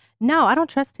him? No, I don't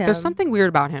trust him. There's something weird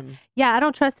about him. Yeah, I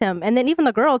don't trust him. And then even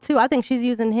the girl too. I think she's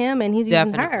using him and he's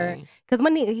using her. Definitely. Because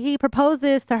when he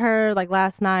proposes to her like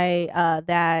last night,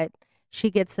 that she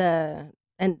gets a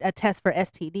test for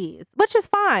STDs, which is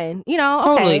fine. You know,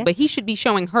 Totally. okay. But he should be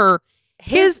showing her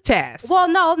his test. Well,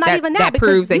 no, not even that. That because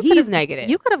proves that you he's could've-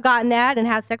 negative. You could have gotten that and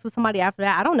had sex with somebody after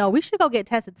that. I don't know. We should go get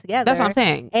tested together. That's what I'm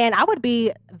saying. And I would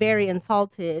be very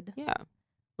insulted. Yeah.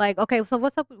 Like, okay, so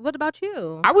what's up? What about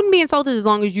you? I wouldn't be insulted as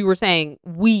long as you were saying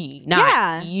we, not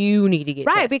Yeah. you need to get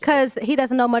Right, tested. because he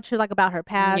doesn't know much like about her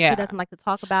past. Yeah. He doesn't like to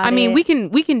talk about it. I mean, we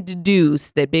can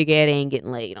deduce that Big Ed ain't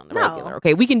getting laid on the No. regular.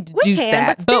 Okay, we can deduce can,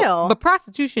 that. but still. But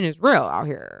prostitution is real out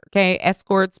here. Okay,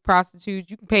 escorts, prostitutes.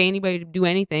 You can pay anybody to do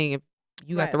anything if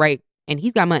you got the right. And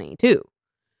he's got money too.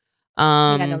 He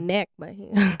got no neck, but he.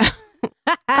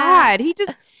 God, he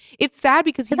just. It's sad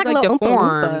because he's like a like little Oompa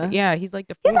deformed. Loompa. Yeah, he's like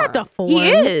He's deformed. not deformed. He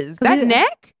is. That he-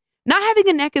 neck. Not having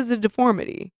a neck is a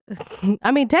deformity.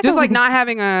 I mean, technically, Just like not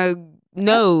having a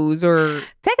nose or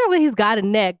technically he's got a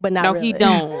neck, but not no, really. he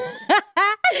don't.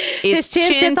 It's His chin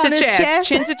chin sits to on his chest,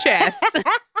 chin to chest.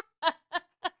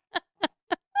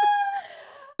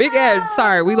 Big Ed,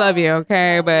 sorry, we love you,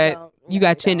 okay, but you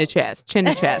got chin to chest, chin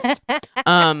to chest.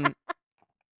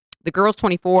 The girl's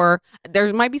 24.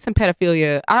 There might be some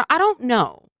pedophilia. I don't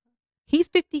know. He's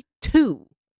 52,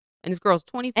 and this girl's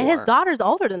 24. And his daughter's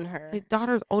older than her. His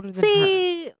daughter's older than her.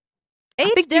 See, age I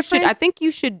think difference. I think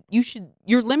you should.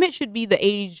 Your limit should be the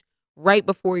age right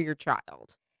before your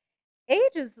child. Age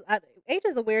is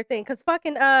a weird thing because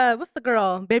fucking what's the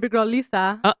girl? Baby girl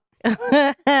Lisa.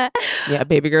 Yeah,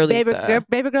 baby girl Lisa.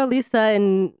 Baby girl Lisa,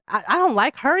 and I don't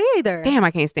like her either. Damn, I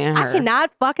can't stand her. I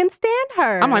cannot fucking stand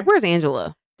her. I'm like, where's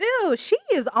Angela? dude, she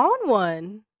is on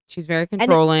one. She's very And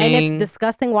controlling. it's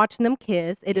disgusting watching them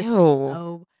kiss. It is Ew.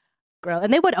 so gross.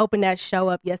 And they would open that show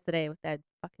up yesterday with that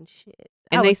fucking shit.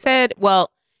 And they said,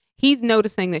 well, he's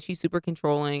noticing that she's super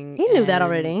controlling. He knew that and-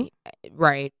 already.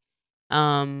 Right.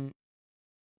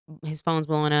 His phone's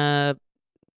blowing up.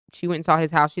 She went and saw his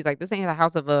house. She's like, this ain't the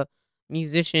house of a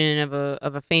musician, of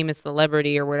a famous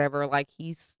celebrity or whatever. Like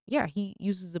he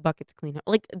uses a bucket to clean up.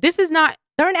 Like this is not.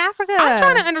 They're in Africa. I'm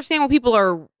trying to understand what people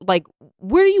are like.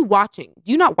 Where are you watching?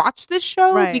 Do you not watch this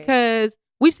show? Right. Because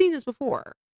we've seen this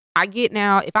before. I get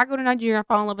now. If I go to Nigeria, I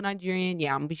fall in love with a Nigerian.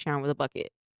 Yeah, I'm gonna be showering with a bucket.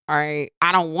 All right.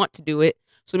 I don't want to do it,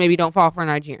 so maybe don't fall for a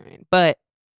Nigerian. But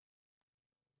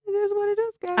it is what it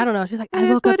is, guys. I don't know. She's like, It I is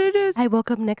woke up. what it is. I woke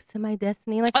up next to my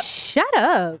destiny. Like, shut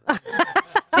up.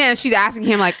 Yeah, she's asking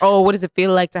him like, "Oh, what does it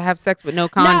feel like to have sex with no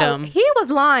condom?" No, he was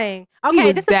lying. Okay, he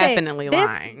was this is the thing. definitely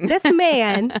lying. This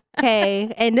man,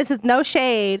 okay, and this is no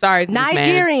shade. Sorry, to this man.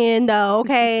 Nigerian though,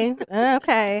 okay,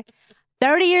 okay.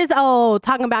 30 years old,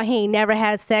 talking about he ain't never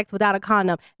had sex without a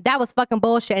condom. That was fucking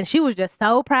bullshit. And she was just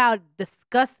so proud,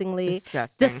 disgusting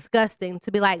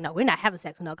to be like, no, we're not having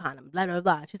sex with no condom, blah, blah,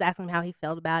 blah. She's asking him how he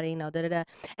felt about it, you know, da, da, da.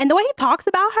 And the way he talks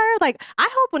about her, like, I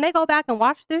hope when they go back and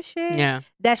watch this shit, Yeah.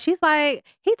 that she's like,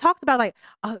 he talks about like,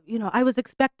 you know, I was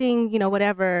expecting, you know,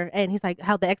 whatever. And he's like,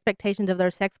 how the expectations of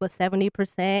their sex was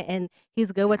 70%. And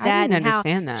he's good with that. I didn't and how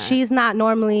understand that. she's not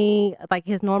normally like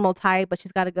his normal type, but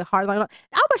she's got a good heart. Like,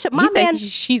 I wish my He said man.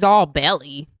 she's all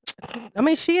belly I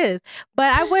mean, she is,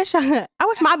 but I wish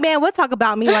my man would talk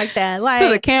about me like that. Like to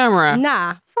the camera.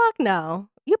 nah, fuck no.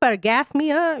 You better gas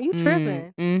me up. You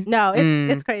tripping? No,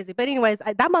 it's crazy. But anyways,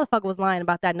 that motherfucker was lying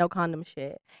about that no condom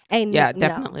shit. And Yeah, no,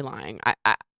 definitely lying.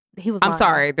 he was. I'm lying.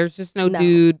 sorry. There's just no No.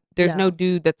 dude. There's No. no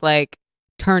dude that's like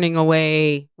turning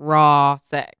away raw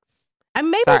sex. I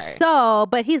mean, maybe Sorry. so,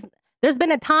 but there's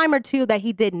been a time or two that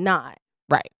he did not.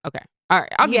 Right. Okay. All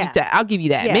right. I'll give Yeah. you that. I'll give you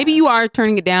that. Yeah. Maybe you are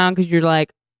turning it down because you're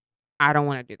like, I don't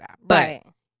want to do that. But Right.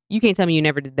 you can't tell me you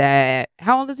never did that.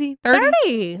 How old is he? 30?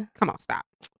 30. Come on, stop.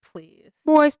 Please.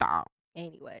 Boy, stop.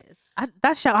 Anyways,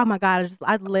 that show. Oh my god,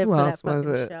 I live Who for that else was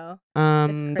fucking it? show.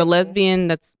 The crazy. lesbian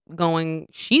that's going,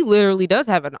 she literally does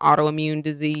have an autoimmune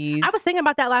disease. I was thinking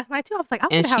about that last night too. I was like, I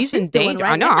and wonder how she's in doing danger.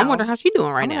 right I know. now. I wonder how she's doing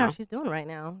I right wonder how now. she's doing right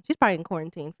now. She's probably in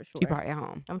quarantine for sure. She's probably at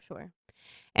home. I'm sure.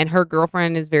 And her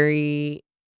girlfriend is very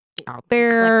out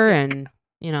there Eclectic. and,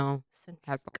 you know,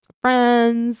 has lots of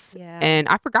friends. Yeah. And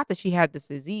I forgot that she had this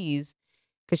disease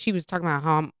because she was talking about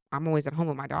how I'm always at home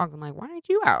with my dogs. I'm like, why aren't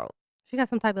you out? She got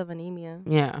some type of anemia.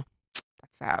 Yeah.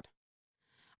 That's sad.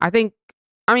 I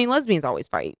mean, lesbians always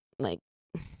fight. Like,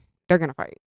 they're gonna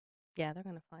fight. Yeah, they're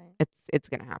gonna fight. It's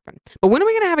gonna happen. But when are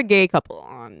we gonna have a gay couple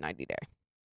on 90 Day?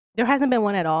 There hasn't been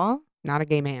one at all. Not a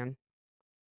gay man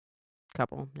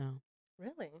couple. No.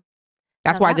 Really?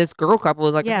 That's Now why that- this girl couple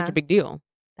is like Yeah. such a big deal.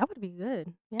 That would be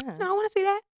good. Yeah. No, I want to see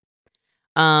that.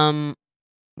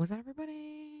 Was that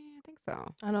everybody? I think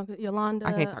so. I know Yolanda.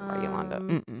 I can't talk about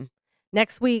Yolanda.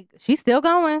 Next week, she's still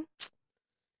going.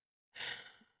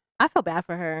 I feel bad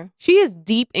for her. She is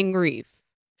deep in grief,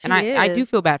 and She I do is.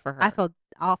 feel bad for her. I feel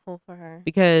awful for her.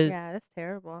 because Yeah, that's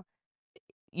terrible.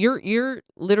 you're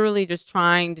literally just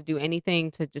trying to do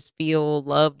anything to just feel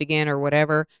loved again or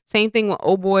whatever. Same thing with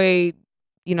old boy,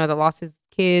 that lost his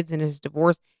kids and his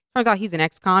divorce. Turns out he's an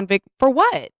ex-convict. For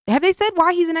what? Have they said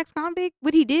why he's an ex-convict?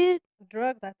 What he did?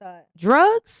 Drugs, I thought.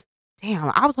 Drugs?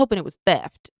 Damn, I was hoping it was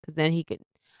theft because then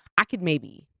I could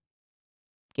maybe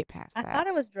get past I that. thought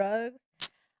it was drugs.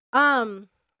 I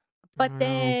But don't know.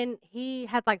 then he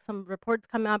had like some reports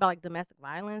come out about like domestic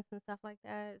violence and stuff like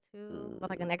that too. With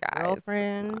like an Guys, it's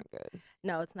ex-girlfriend. not good.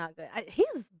 No, it's not good.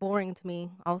 He's boring to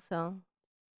me also.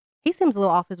 He seems a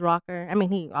little off his rocker. I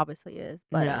mean, he obviously is.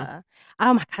 But Yeah.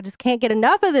 oh my God, I just can't get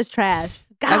enough of this trash.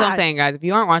 God, That's what I'm saying, guys. If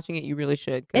you aren't watching it, you really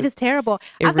should. 'cause it is terrible.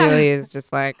 It I've got- really is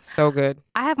just like so good.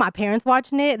 I have my parents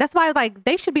watching it. That's why I was like,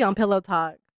 they should be on Pillow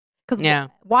Talk. Because Yeah.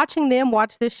 watching them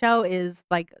watch this show is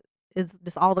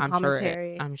just all the I'm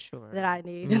commentary sure. I'm sure. that I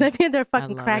need. Mm. And they're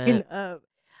fucking love cracking it. up.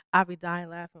 I'll be dying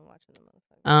laughing watching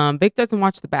them. Vic doesn't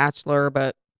watch The Bachelor,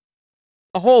 but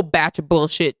a whole batch of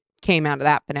bullshit came out of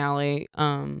that finale.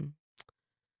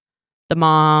 The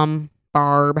mom,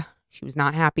 Barb, she was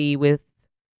not happy with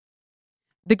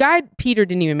the guy. Peter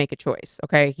didn't even make a choice.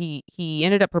 Okay, he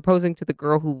ended up proposing to the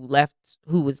girl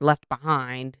who was left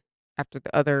behind after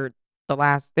the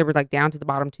last. They were like down to the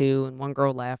bottom two, and one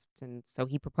girl left, and so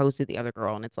he proposed to the other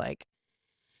girl. And it's like,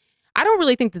 I don't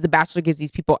really think that The Bachelor gives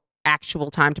these people actual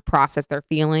time to process their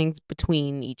feelings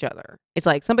between each other. It's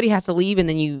like somebody has to leave, and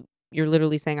then you're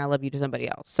literally saying I love you to somebody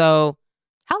else. So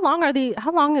How long are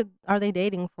they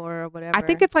dating for or whatever? I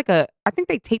think it's like I think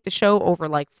they tape the show over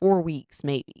like 4 weeks,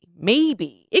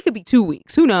 maybe it could be 2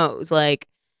 weeks. Who knows? Like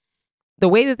the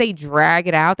way that they drag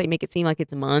it out, they make it seem like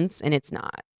it's months, and it's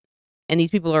not. And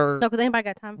these people are no, because anybody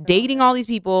got time for dating all these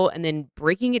people and then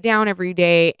breaking it down every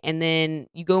day, and then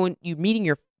you go and you meeting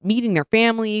their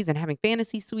families and having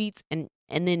fantasy suites, and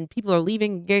then people are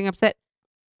leaving, getting upset.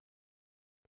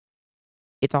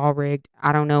 It's all rigged.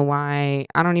 I don't know why.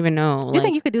 I don't even know. Do you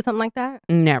think you could do something like that?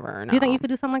 Never. No. Do you think you could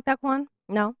do something like that, Quan?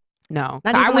 No. No.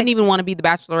 Not I even, wouldn't like, even want to be the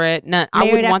Bachelorette. No, I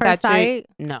Married wouldn't at want that First chick. Sight?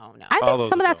 No. I All think those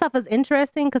some of are that stuff is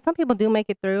interesting because some people do make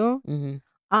it through.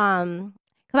 Mm-hmm.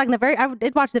 Because like I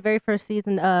did watch the very first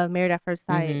season of Married at First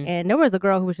Sight, Mhm. and there was a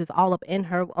girl who was just all up in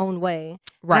her own way. And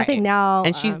Right. I think now,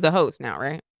 and she's the host now,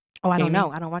 right? I don't Jamie?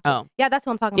 know. I don't watch it. Oh, Yeah, that's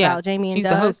what I'm talking Yeah, about. Jamie and she's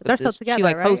Doug. the host. They're of still this. together, She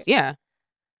like right? hosts. Yeah.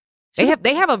 She was-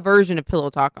 They have a version of Pillow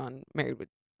Talk on Married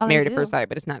Oh, they at do? First Sight,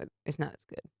 but it's not as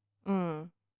good. Mm,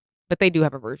 But they do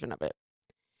have a version of it.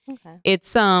 okay.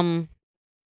 It's the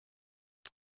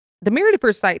Married at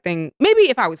First Sight thing. Maybe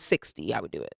if I was 60, I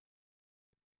would do it.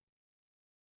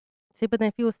 See, but then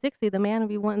if he was 60, the man would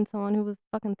be wanting someone who was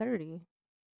fucking 30.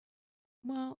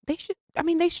 Well, they should. I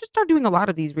mean, they should start doing a lot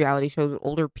of these reality shows with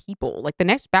older people. Like the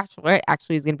next Bachelorette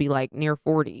actually is going to be like near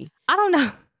 40. I don't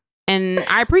know. And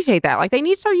I appreciate that. Like they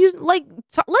need to start using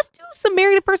let's do some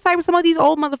Married at First Sight with some of these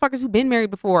old motherfuckers who've been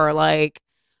married before, like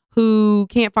who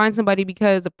can't find somebody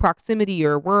because of proximity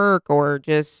or work or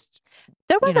just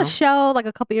There was know. a show like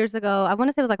a couple years ago. I want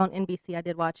to say it was like on NBC. I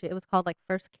did watch it. It was called like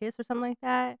First Kiss or something like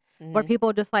that, where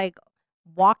people just like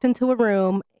walked into a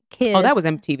room, kissed. Oh, that was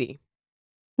MTV.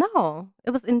 No, it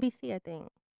was NBC. I think.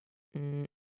 Mm,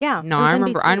 Yeah. no, it was I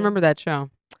remember. I NBC. remember that show.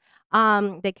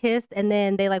 They kissed and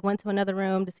then they like went to another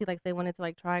room to see like if they wanted to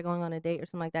like try going on a date or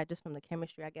something like that, just from the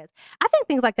chemistry, I guess. I think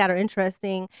things like that are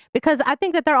interesting because I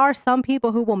think that there are some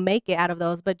people who will make it out of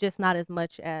those, but just not as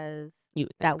much as You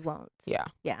would that think. won't. Yeah.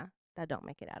 Yeah, that don't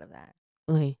make it out of that.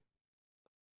 Like,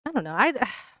 I don't know.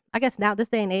 I guess now this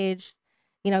day and age,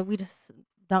 we just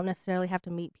don't necessarily have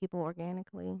to meet people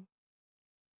organically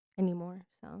anymore.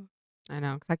 So I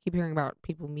know, because I keep hearing about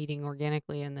people meeting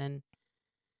organically and then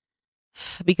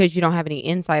because you don't have any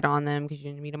insight on them because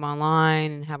you meet them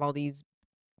online and have all these,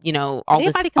 all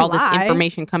Anybody can this lie.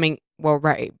 information coming. Well,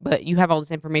 right, but you have all this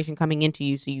information coming into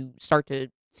you, so you start to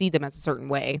see them as a certain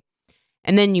way,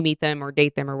 and then you meet them or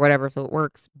date them or whatever, so it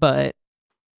works. But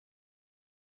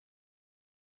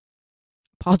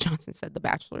Paul Johnson said The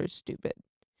Bachelor is stupid.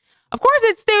 Of course,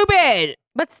 it's stupid.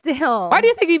 but still, Why do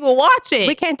you think people watch it?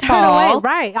 we can't turn Paul? away?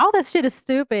 Right, all that shit is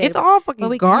stupid. It's all but fucking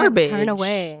we garbage. can't turn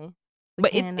away.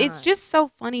 But it's cannot. just so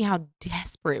funny how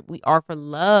desperate we are for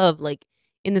love, like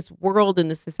in this world, in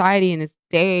this society, in this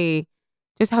day.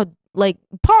 Just how like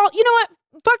Paul, you know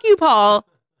what? Fuck you, Paul.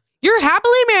 You're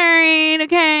happily married,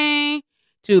 okay,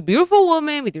 to a beautiful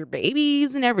woman with your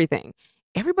babies and everything.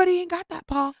 Everybody ain't got that,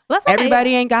 Paul. Well, that's like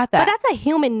Everybody ain't got but that. that's a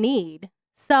human need.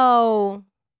 So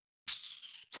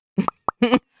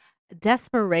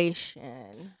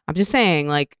desperation. I'm just saying,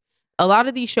 like, a lot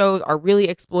of these shows are really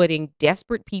exploiting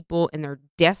desperate people and their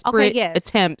desperate yes.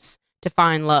 attempts to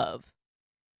find love.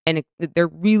 And they're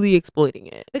really exploiting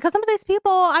it. Because some of these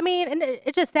people, I mean, and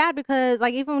it's just sad because,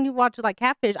 like, even when you watch like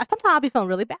Catfish, sometimes I'll be feeling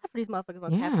really bad for these motherfuckers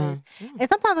on Catfish. Yeah. And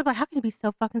sometimes I'm like, how can you be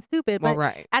so fucking stupid? Well, But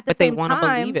right. at the But they same want to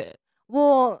time, believe it.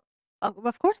 well,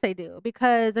 of course they do,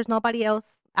 because there's nobody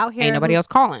else out here. Ain't nobody else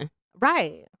calling.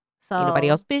 Right. So Ain't nobody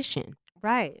else fishing.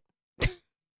 Right.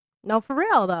 No, for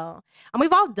real though. And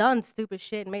we've all done stupid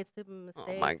shit and made stupid mistakes.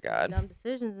 Oh my God. And dumb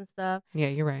decisions and stuff. Yeah,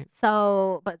 you're right.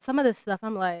 So, but some of this stuff,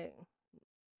 I'm like,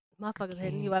 motherfuckers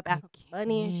hitting you can't. up asking for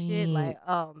money and shit. can't. Like,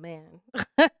 oh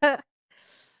man.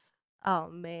 Oh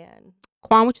man.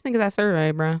 Quan, what you think of that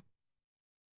survey, bro?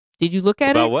 Did you look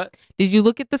at About it? what? Did you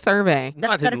look at the survey? No,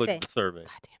 I didn't look survey. at the survey.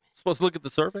 God damn it. Supposed to look at the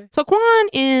survey? So Quan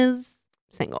is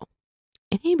single,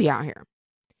 and he be out here,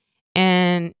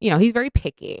 and you know he's very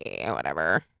picky or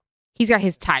whatever. He's got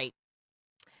his type.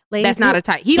 Ladies, That's not a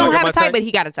type. He No, I don't got have my a type, type. but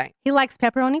he got a type. he likes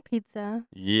pepperoni pizza.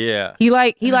 Yeah. He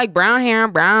like brown hair,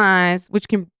 brown eyes, which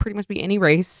can pretty much be any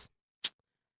race.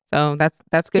 So that's Do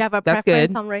good. you have a That's preference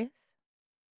good. on race?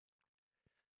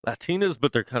 Latinas,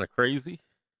 but they're kind of crazy.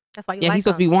 That's why you Yeah, like he's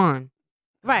supposed to be them. Juan.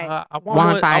 Right. I Juan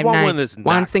want I want 5'9", one that's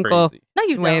Juan not Cinco. crazy. No,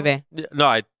 you don't. Nueve. Yeah, no,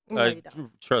 I you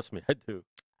don't. trust me, I do.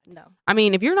 No. I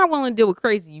mean, if you're not willing to deal with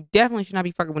crazy, you definitely should not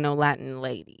be fucking with no Latin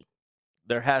lady.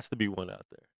 There has to be one out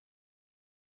there.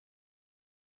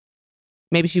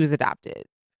 Maybe she was adopted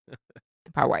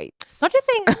by whites. Don't you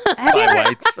think? Have you, By ever,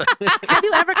 whites. have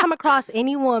you ever come across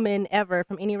any woman ever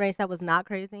from any race that was not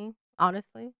crazy?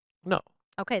 Honestly. No.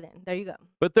 Okay, then there you go.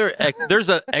 But there's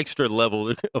an extra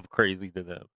level of crazy to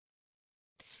them.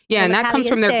 Yeah, and Well, that comes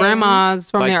from their caliente.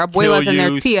 grandmas, from their Like abuelas kill and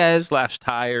their you, tias. slash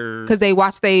tires. Because they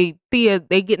watch they tias,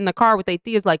 they get in the car with their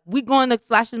tias like, we going to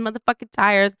slash his motherfucking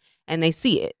tires, and they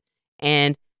see it.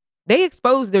 And they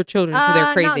expose their children to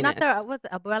their craziness. No, not their, what's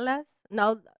it, abuelas?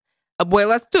 No.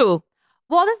 Abuelas too.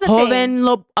 Well, this is the thing.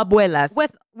 Joven abuelas.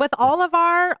 With all of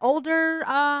our older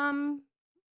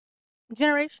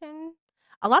generation,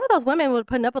 a lot of those women were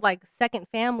putting up with like second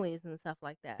families and stuff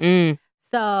like that. Mm.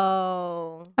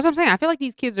 So That's what I'm saying. I feel like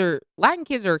Latin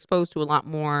kids are exposed to a lot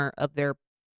more of their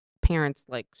parents'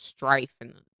 like strife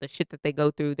and the shit that they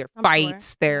go through, their I'm sure.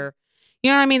 fights, their,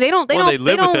 you know what I mean? They live with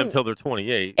them don't until they're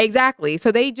 28. exactly.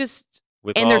 So they just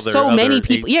With and all there's their so many other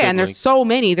people. 8 Yeah, and there's siblings. so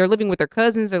many. They're living with their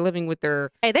cousins. They're living with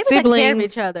their hey, they be taking siblings. care of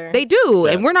each other. They do,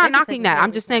 Yeah. and we're not They be knocking taking that. care I'm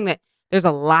of just each saying other. that there's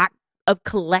a lot of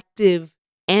collective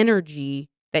energy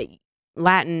that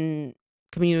Latin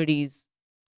communities.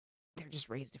 They're just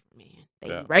raised different, man. They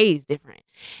Yeah. be raised different,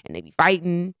 and they be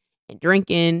fighting and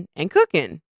drinking and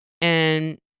cooking,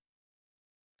 and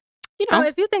you know, So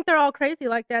if you think they're all crazy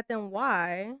like that, then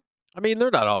why? I mean, they're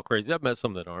not all crazy. I've met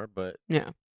some that aren't, but You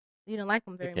don't like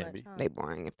them very can much, be. huh? they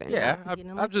boring if they're yeah, not. You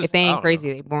know, I've just If they I ain't don't crazy,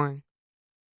 know. they boring.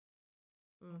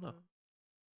 Mhm.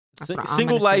 That's what I'm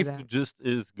Single gonna say life that. just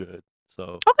is good. So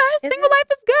Okay, Is single it? life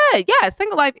is good. Yeah,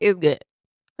 single life is good.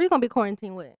 Who you gonna be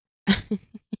quarantined with?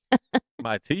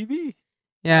 my TV,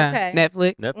 Yeah, Okay.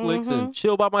 Netflix. Netflix, Mhm. and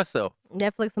chill by myself.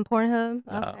 Netflix and Pornhub.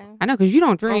 No. Okay. I know because you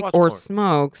don't drink watch or porn.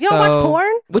 smoke. You don't watch so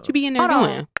porn? What you be in there Hold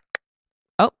doing?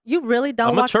 on. You really don't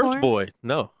I'm a watch church porn? boy.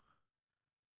 No,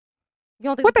 You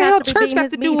don't think What the hell pastor be church beating got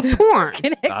his to do meat with porn?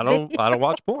 I don't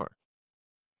watch porn.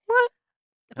 What?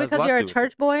 Has a Because lot you're to a do with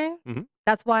church boy? Mhm.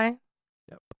 That's why?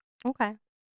 Yep. Okay.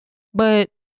 But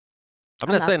I'm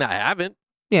I'm not not- saying I haven't,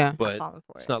 yeah. but Falling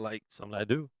for it's it. not like something I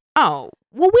do. Oh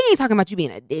well, we ain't talking about you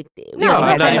being addicted. We No, already I'm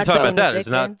had not that even talking episode. about that. It's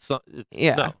Addicted. not. It's,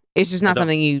 Yeah, No. it's just I not don't.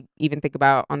 something you even think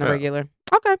about on the Yeah. regular.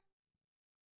 Okay.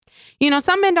 You know,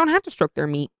 some men don't have to stroke their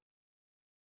meat.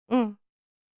 Mm.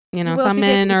 You know, will some if you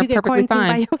get- men if are you get perfectly quarantined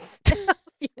fine. by yourself.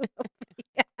 You will be.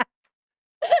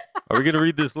 Are we gonna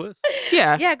read this list?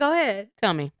 Yeah. Yeah, go ahead.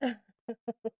 Tell me.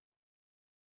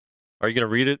 Are you gonna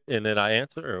read it and then I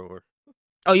answer, or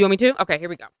Oh, you want me to? Okay, here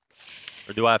we go.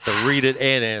 do I have to read it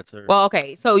and answer? Well,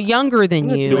 okay. So younger than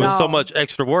You do you. it doing all. so much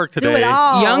extra work today. Do it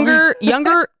all.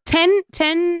 Younger,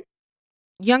 10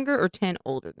 younger or 10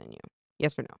 older than you?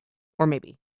 Yes or no? Or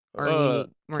maybe. Or you need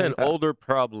more 10 info. older,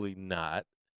 probably not.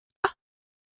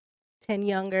 10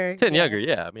 younger. 10 yeah. younger,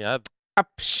 yeah. I mean, I'm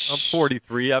Psh.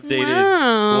 43. I've dated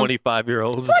Wow.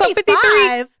 25-year-olds. So 53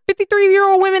 25?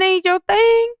 53-year-old women ain't your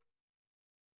thing?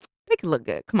 Make it look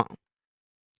good. Come on.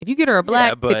 If you get her a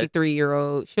black but-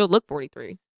 53-year-old, she'll look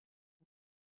 43.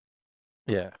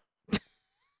 Yeah.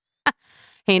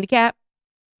 Handicap,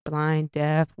 blind,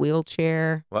 deaf,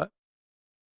 wheelchair. What?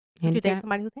 Would you date Handicap?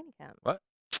 somebody who's handicapped?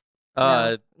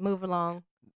 Uh, Move along.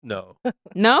 no.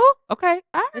 No? Okay.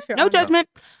 All right. It's your No own- judgment.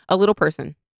 A little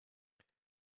person.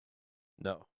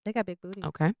 No. They got big booty.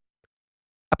 Okay.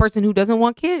 A person who doesn't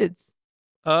want kids.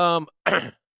 I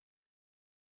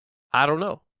don't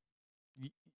know.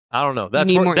 I don't know. That's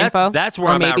need where, more that's, info? that's where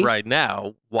Or I'm maybe? at right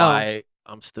now. Why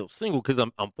I'm still single, because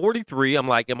I'm 43. I'm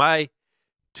like, am I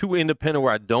too independent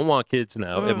where I don't want kids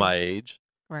now at Mm. my age?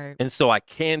 Right. And so I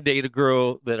can date a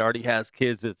girl that already has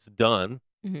kids that's done,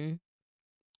 Mm-hmm.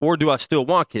 or do I still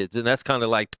want kids? And that's kind of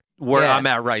like where Yeah. I'm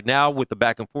at right now with the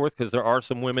back and forth, because there are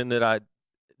some women that I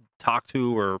talk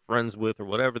to or friends with or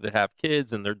whatever that have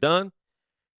kids and they're done.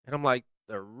 And I'm like,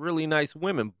 they're really nice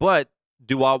women, but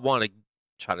do I want to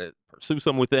try to pursue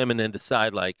some with them and then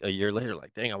decide like a year later,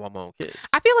 like, dang, I want my own kids?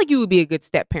 I feel like you would be a good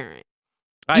step parent.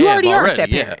 I You am already are a step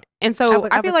yeah. parent. And so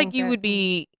I I feel would like think you that, would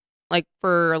be like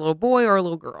for a little boy or a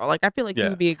little girl. Like I feel like you Yeah.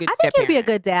 would be a good I step think you'd be a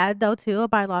parent. good dad though too, a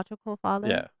biological father.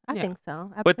 Yeah. I Yeah. think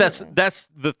so. But Absolutely. that's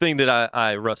the thing that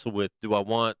I wrestle with. Do I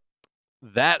want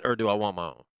that or do I want my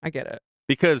own? I get it.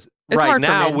 Because It's right hard for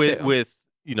now men, with too.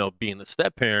 with being a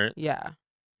step parent, Yeah.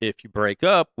 if you break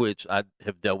up, which I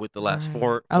have dealt with the last Right.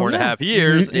 four Oh, and a yeah. half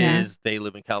years, Mhm, yeah. is they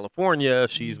live in California.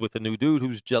 She's with a new dude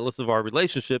who's jealous of our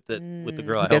relationship with the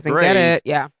girl I He helped doesn't raise. get it.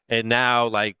 Yeah. And now,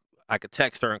 like, I could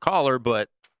text her and call her, but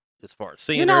as far as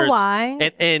seeing you her, know it's-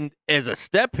 why? and as a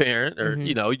step parent, or Mhm.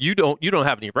 you don't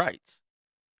have any rights.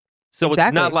 So it's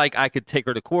Exactly. not like I could take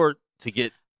her to court to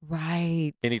get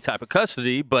Right. any type of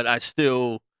custody, but I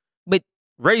still But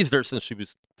raised her since she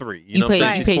was 3. You you know what I'm pay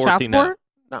saying? you She's pay child 14 now. support?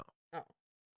 No. Oh.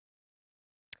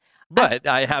 But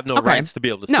I have no Okay. rights to be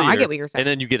able to No, see I her. get what you're saying. And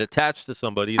then you get attached to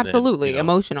somebody. and then, Absolutely. you know,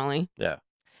 Emotionally. Yeah.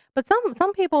 But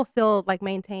some people still like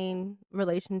maintain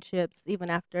relationships even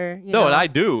after No, and I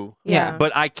do. Yeah.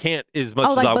 But I can't as much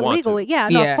oh, as like I but want legally, yeah,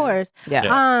 no, Yeah. of course. Yeah.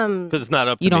 Yeah. Um, because it's not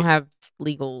up to You don't me. have the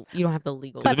legal.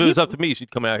 Because if it was up to me,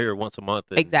 she'd come out here once a month.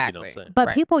 And, You know Exactly. what I'm saying? but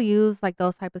Right. people use like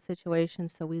those type of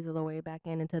situations to weasel their way back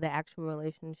into the actual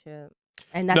relationship.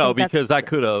 And I No, think that's- because I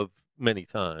could have many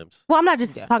times. Well, I'm not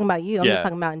just Yeah. talking about you. I'm Yeah. just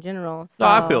talking about in general. So, No,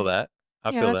 I feel that. I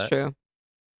yeah, feel that's that. true.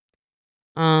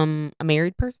 A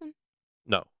married person?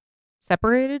 No.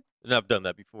 Separated? And I've done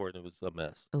that before, and it was a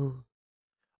mess. Ooh.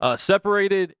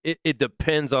 Separated, it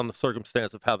depends on the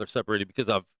circumstance of how they're separated, because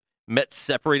I've met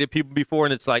separated people before,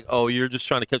 and it's like, oh, you're just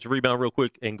trying to catch a rebound real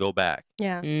quick and go back.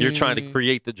 Yeah. You're trying to Mm.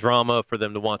 create the drama for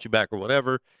them to want you back or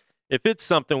whatever. If it's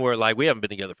something where, like, we haven't been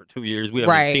together for 2 years, we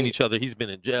haven't seen Right. each other, he's been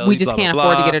in jail, We he's just blah, can't blah,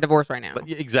 afford to blah. get a divorce right now. But,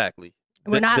 yeah, exactly.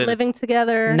 We're not Then living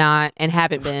together. Not and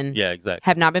haven't been. Yeah, exactly.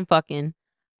 Have not been fucking.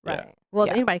 Yeah. Right. Well,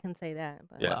 Yeah. anybody can say that.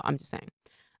 But. Yeah. Well, I'm just saying.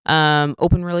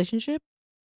 Open relationship?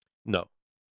 No.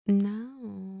 No.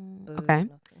 Boo, Okay.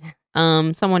 no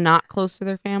say. Someone not close to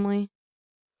their family?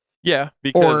 Yeah,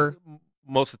 because Or-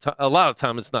 most of the time, a lot of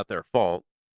time, it's not their fault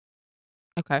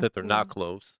Okay. that they're not Mm.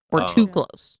 close. Or too Yeah.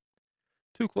 close.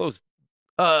 Too close.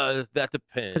 That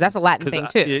depends. 'Cause that's a Latin 'Cause thing, I-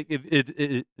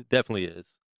 too. It definitely is,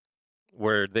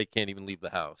 where they can't even leave the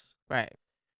house, Right.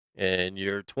 and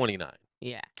you're 29.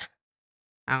 Yeah.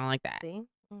 I don't like that. See?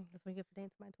 That's what you get for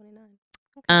dating somebody 29.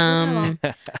 Okay, moving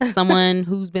along. Someone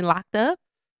who's been locked up?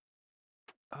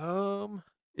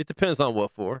 It depends on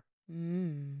what for.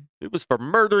 Mm. If it was for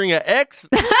murdering an ex.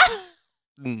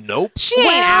 Nope. She ain't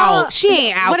Well, out. She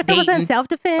ain't out What if it was in dating.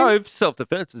 self-defense? Oh, if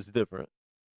self-defense is different.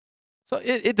 So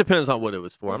it depends on what it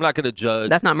was for. I'm not going to judge.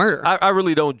 That's not murder. I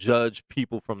really don't judge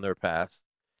people from their past.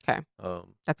 'Kay.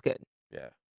 That's good. Yeah.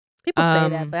 People say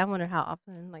that, Um, but I wonder how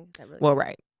often. Like, is that really Well,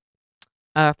 right.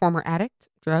 Former addict,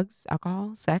 drugs,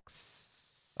 alcohol,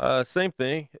 sex. Same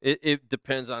thing. It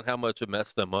depends on how much it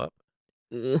messed them up.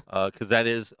 Ugh. Because that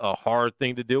is a hard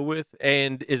thing to deal with.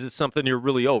 And is it something you're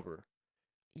really over?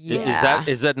 Yeah.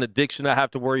 Is that an addiction I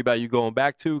have to worry about you going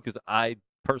back to? Because I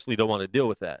personally don't want to deal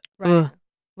with that. Right. Ugh.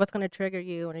 What's going to trigger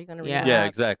you, and are you going to Yeah. Yeah,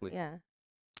 relapse? exactly. Yeah.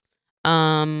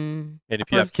 And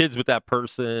if you have pers- kids with that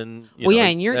person, Well, yeah, know,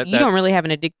 and you don't that's- really have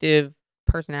an addictive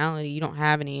personality. You don't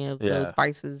have any of Yeah. those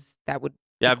vices that would.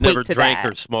 Yeah, I've equate never to drank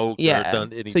that. or smoked or Yeah.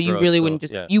 done any So you drugs, really so, wouldn't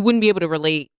just. yeah. You wouldn't be able to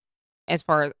relate. As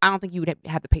far as I don't think you would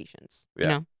have the patience. Yeah.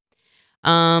 You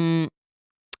know.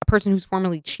 A person who's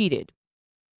formerly cheated.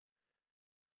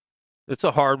 It's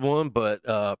a hard one, but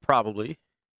probably.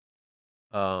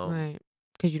 Right.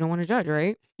 Because you don't want to judge,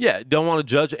 right? Yeah, don't want to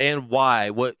judge, and why?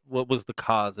 What was the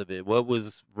cause of it? What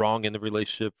was wrong in the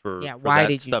relationship for, Yeah, for why that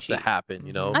did you stuff to cheat? happen?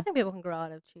 You know, Mhm. I think people can grow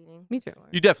out of cheating. Me too.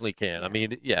 you definitely can. I Yeah.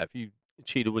 mean, yeah, if you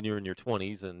cheated when you're in your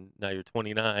 20s and now you're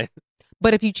 29.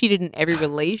 But if you cheated in every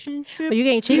relationship, But you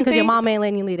ain't cheating because your think? mom ain't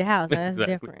letting you leave the house. Now, that's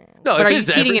Exactly. different. No, But if are you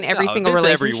it's cheating in every no, if single it's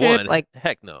relationship? everyone, Like,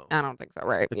 heck no. I don't think so.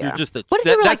 Right? If Yeah. you're just What if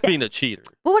you were that's like that- being a cheater.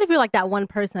 But what if you're like that one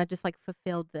person that just like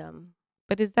fulfilled them?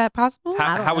 But is that possible? I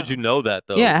How, don't how would know. you know that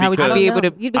though? Yeah, how would you I don't be Because able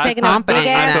know. to You'd be I taking a confident big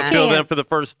in ass that? I fulfill them chance. for the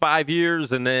first 5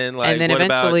 years, and then like then what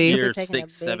about eventually- year You're taking a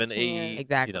 6, big 7, chance. 8?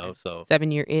 Exactly. You know, so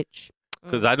 7-year itch.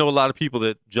 because I know a lot of people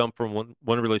that jump from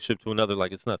one relationship to another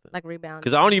like it's nothing. like rebound.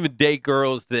 Because I don't even date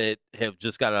girls that have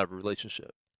just got out of a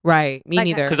relationship. Right. Me Like,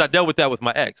 neither. Because I dealt with that with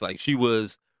my ex. Like she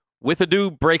was with a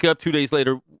dude, break up 2 days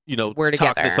later, We're talking to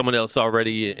together. someone else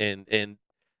already, and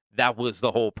that was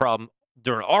the whole problem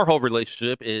during our whole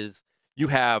relationship. Is you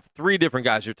have 3 different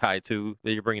guys you're tied to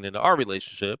that you're bringing into our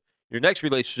relationship. Your next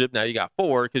relationship now you got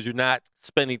 4 because you're not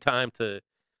spending time to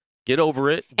get over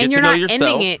it, get and you're to know not yourself.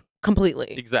 ending it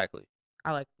completely. Exactly.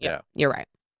 I like. Yeah. Yeah. You're right.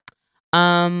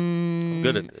 I'm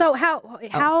good at this. So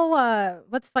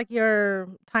what's like your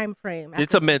time frame?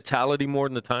 It's a after- mentality more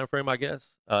than the time frame, I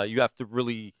guess. You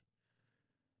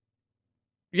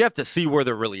have to see where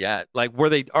they're really at. Like, were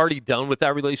they already done with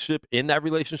that relationship in that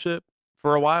relationship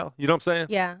for a while? You know what I'm saying?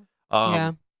 Yeah.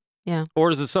 Yeah. Or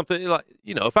is it something like,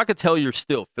 if I could tell you're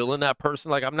still feeling that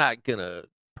person, like I'm not gonna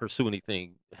pursue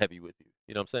anything heavy with you.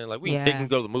 You know what I'm saying? Like we can take Yeah. and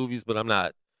go to the movies, but I'm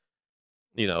not,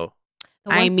 The I one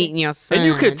ain't thing- meeting your son. and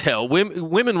you could tell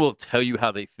women will tell you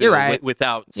how they feel You're right.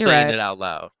 without You're saying right. it out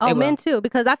loud. Oh, They men will. too,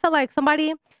 because I feel like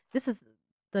this is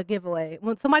the giveaway.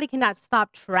 When somebody cannot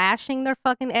stop trashing their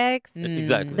fucking ex,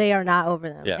 Exactly. they are not over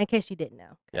them. Yeah. In case you didn't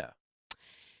know.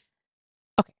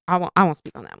 Okay, I won't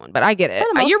speak on that one, but I get it. For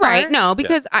the most You're right. part. No,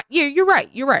 because you're right.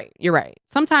 You're right. You're right.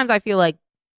 Sometimes I feel like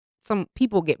some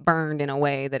people get burned in a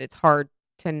way that it's hard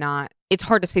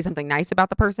to say something nice about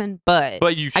the person, but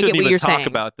But you I get shouldn't what even you're talk saying.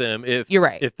 about them if you're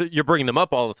right. you're bringing them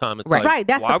up all the time. It's Right. like, Right,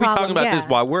 that's why the are we talking problem, about this yeah.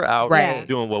 while we're out Right.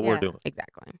 doing what we're Yeah. doing?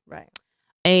 Exactly. Right.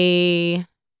 A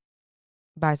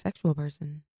bisexual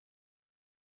person.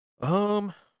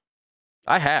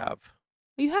 I have.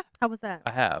 You have. How was that?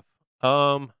 I have.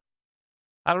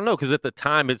 I don't know, because at the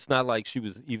time it's not like she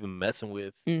was even messing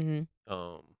with Mm-hmm.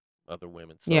 other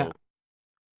women. So, Yeah.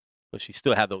 but she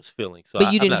still had those feelings. So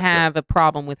But you I'm didn't not sure. have a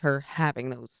problem with her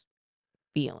having those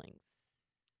feelings.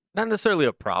 Not necessarily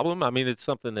a problem. I mean, it's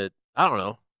something that I don't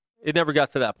know. It never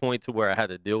got to that point to where I had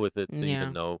to deal with it to Yeah.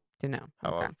 even know To know.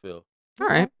 how I Okay. would feel. All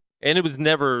right. And it was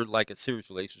never like a serious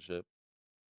relationship.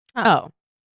 Oh.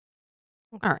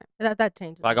 Okay. All right. That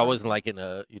changes. Like a I lot. wasn't like in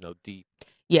a deep.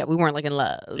 Yeah, we weren't like in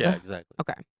love. Yeah, exactly.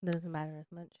 Okay. Doesn't matter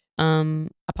as much.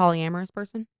 A polyamorous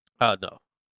person? No.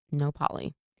 No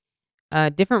poly.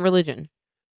 Different religion.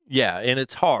 Yeah, and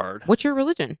it's hard. What's your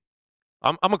religion?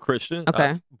 I'm a Christian.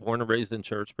 Okay. Born and raised in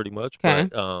church, pretty much. Okay.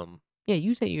 But Yeah,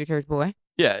 you say you're a church boy.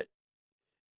 yeah,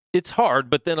 it's hard.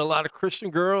 But then a lot of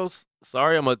Christian girls.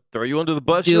 Sorry, I'm gonna throw you under the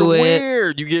bus. Do You're it.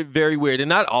 weird. You get very weird, and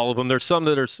not all of them. There's some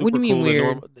that are super What do you mean cool weird?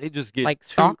 and normal. They just get Like too,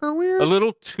 stalker weird? a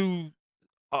little too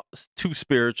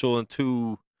spiritual and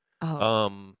too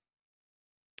Oh.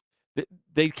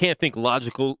 they can't think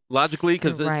logically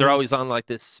because You're they're always right. on like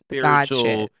this God spiritual,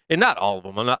 shit. and not all of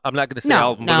them. I'm not going to say No,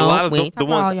 all of them, but a no, lot of we the ain't talking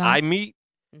about ones all y'all. I meet,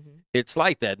 Mhm. it's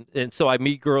like that. And so I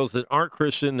meet girls that aren't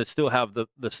Christian that still have the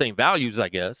same values, I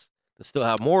guess, that still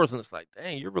have morals, and it's like,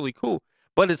 dang, you're really cool.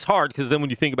 But it's hard because then when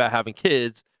you think about having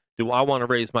kids, do I want to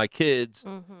raise my kids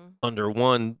Mm-hmm. under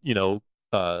one,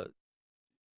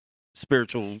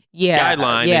 spiritual Yeah.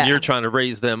 guideline, yeah. and you're trying to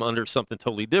raise them under something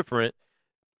totally different?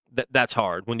 That's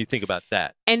hard when you think about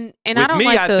that. and With I don't me,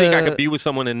 like I the think I could be with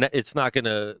someone and it's not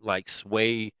gonna like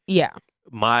sway Yeah.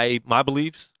 my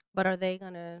beliefs. But are they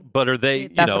gonna? But are they?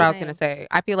 That's That's you what know, I was gonna say.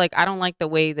 I feel like I don't like the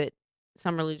way that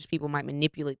some religious people might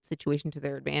manipulate the situation to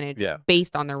their advantage Yeah.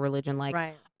 based on their religion. Like,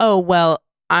 Right. oh well,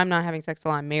 I'm not having sex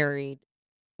till I'm married.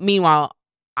 Meanwhile,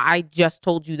 I just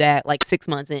told you that like 6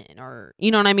 months in, or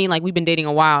you know what I mean? Like we've been dating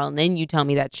a while, and then you tell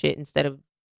me that shit instead of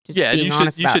just yeah, being you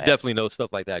honest should about it. definitely know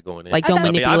stuff like that going in. Like I don't thought-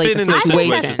 I mean, I've manipulate been the in those I think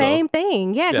situation. that same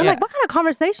thing. Yeah. 'cause I'm Yeah. like, what kind of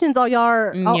conversations are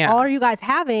y'all Yeah. are you guys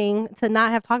having to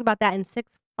not have talked about that in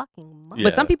 6 fucking months?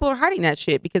 But some Yeah. people are hiding that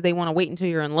shit because they want to wait until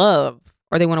you're in love,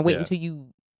 or they want to wait Yeah. until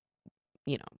you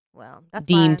know, Well, that's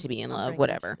deemed why to be in I'm love, bringing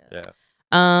whatever. this shit up.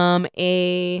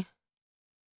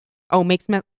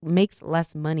 Makes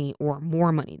less money or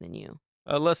more money than you.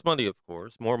 Less money, of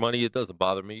course. More money, it doesn't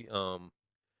bother me. All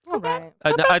right.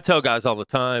 I tell guys all the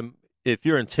time, if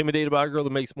you're intimidated by a girl that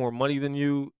makes more money than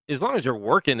you, as long as you're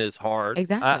working as hard,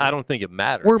 Exactly. I don't think it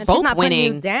matters. We're And she's both not putting you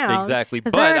winning. down. Exactly.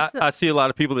 'cause But there's- I see a lot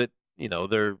of people that,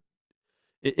 they're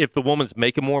if the woman's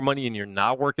making more money and you're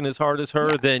not working as hard as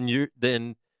her, Yeah.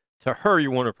 then to her you're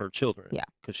one of her children. Yeah.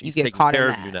 Because You she's get taking caught in care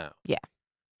of that. you now. Yeah.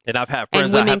 And I've had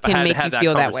And friends I women have can had make had you that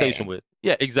feel that conversation way. with.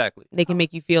 Yeah, exactly. They can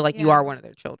make you feel like you Yeah. are one of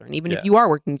their children, even Yeah. if you are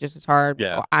working just as hard.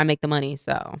 Yeah. Well, I make the money,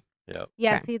 so Yeah.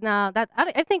 Yeah, Okay. see, now that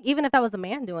I think even if that was a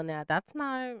man doing that, that's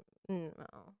not. No.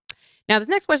 now this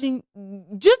next question,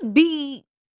 just be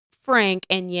frank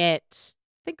and yet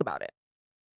think about it.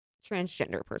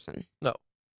 Transgender person. No.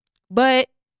 But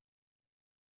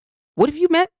what if you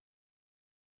met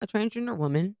a transgender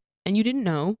woman and you didn't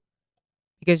know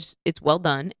because it's well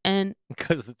done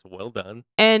Because it's well done.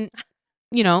 and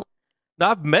you know,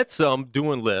 Now, I've met some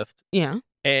doing Lyft, yeah.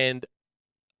 and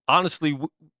honestly,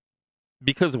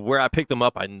 because of where I picked them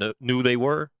up, I knew they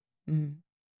were, Mhm.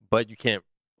 but you can't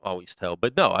always tell.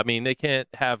 But no, I mean, they can't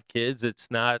have kids. It's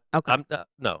not. Okay. I'm not,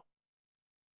 no.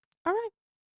 All right.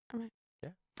 All right.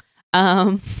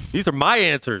 Yeah. These are my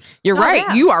answers. You're No, right.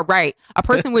 yeah. You are right. A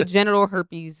person with genital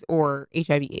herpes or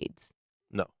HIV/AIDS.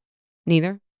 No.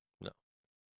 Neither.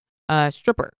 No.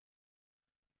 Stripper.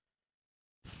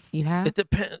 You have? It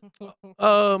depends.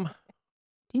 Didn't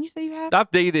you say you have?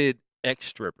 I've dated ex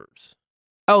strippers,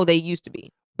 Oh, they used to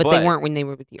be, but they But- weren't when they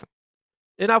were with you.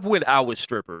 and I've went out with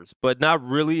strippers, but not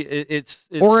really. It's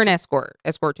Or an escort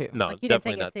too. no, Like you didn't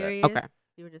definitely take it not that. serious. Okay.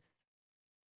 You were just.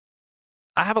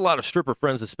 I have a lot of stripper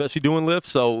friends, especially doing Lyft,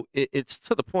 so it's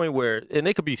to the point where, and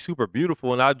they could be super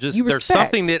beautiful, and I just You there's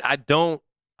something respect. that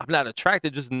I'm not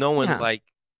attracted, just knowing Yeah. like,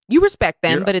 You respect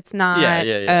them, You're- but it's not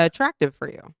yeah. attractive for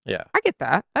you. yeah. I get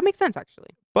that. That makes sense, actually.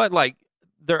 But like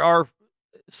there are,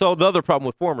 so the other problem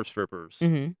with former strippers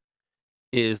Mm-hmm.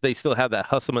 is they still have that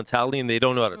hustle mentality and they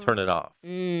don't know how to turn it off.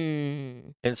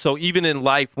 Mm. And so even in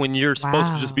life, when you're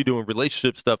supposed to just be Wow. doing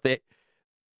relationship stuff,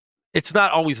 it's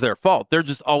not always their fault. They're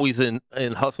just always in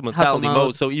hustle mentality mode.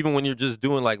 mode. So even when you're just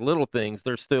doing like little things,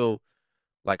 they're still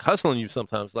like hustling you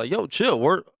sometimes. Like, yo,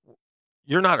 chill.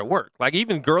 You're not at work. Like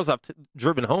even girls I've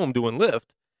driven home doing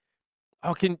Lyft.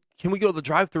 Oh, can we go to the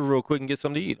drive-thru real quick and get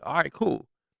something to eat? All right, cool.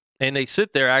 And they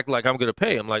sit there acting like I'm gonna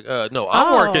pay. I'm like, no,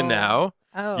 I'm working Oh. now.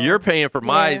 Oh. You're paying for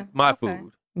Yeah, my okay.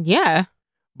 food. Yeah.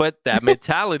 But that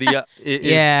mentality,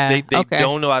 Yeah, they okay.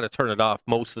 don't know how to turn it off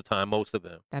most of the time. Most of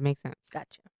them. That makes sense.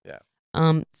 Gotcha.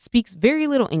 Speaks very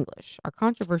little English. A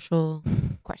controversial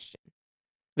question.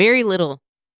 Very little.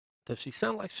 Does she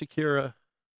sound like Shakira?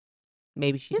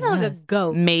 Maybe she She's does. like a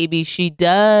goat. Maybe she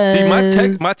does.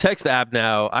 See, my text app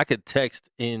now, I could text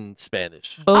in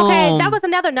Spanish. Okay, Boom. that was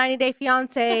another 90 Day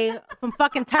Fiance from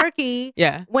fucking Turkey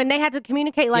Yeah. when they had to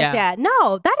communicate like Yeah. that.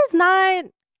 No, that is not.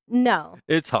 No.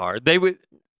 It's hard. They would.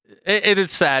 It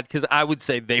is sad because I would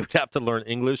say they would have to learn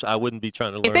English. I wouldn't be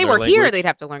trying to learn. If they their were here, language. they'd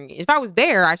have to learn. If I was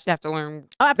there, I should have to learn.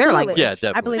 Oh, Their absolutely. language. Yeah, I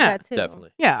definitely. believe Yeah, that too. Definitely.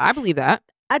 Yeah, I believe that.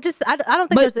 I don't think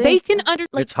But there's they any- can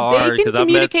It's hard they can because I've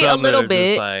met communicate a some that little are just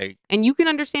bit, like, and you can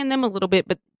understand them a little bit,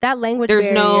 but that language. there's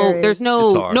barrier no It's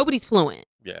hard. nobody's fluent.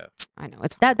 yeah. I know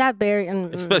it's hard. that barrier.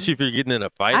 Especially if you're getting in a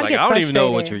fight. I'd Like get I don't even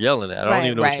know what frustrated. you're yelling at. I don't Right,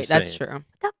 even know what you're right. saying. That's true. What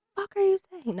the fuck are you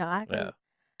saying? No, I can. Yeah.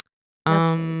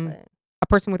 naturally, A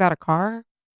person without a car,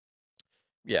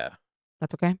 Yeah.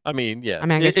 that's okay. I mean, yeah. I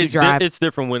mean, I guess you it's drive. it's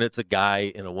different when it's a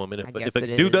guy and a woman. I If guess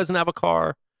a it dude doesn't is. have a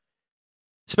car,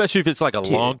 especially if it's like a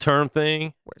Dude. long-term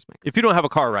thing. Where's my? If you don't have a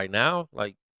car right now,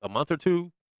 like a month or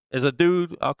two, as a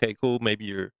dude, okay, cool.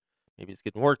 Maybe it's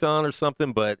getting worked on or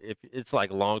something. But if it's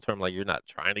like long-term, like you're not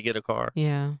trying to get a car,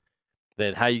 Yeah.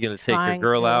 then how you gonna take your trying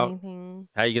girl to do out? anything.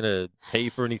 How you gonna pay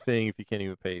for anything if you can't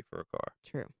even pay for a car?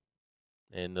 True.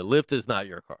 And the Lyft is not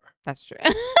your car. That's true.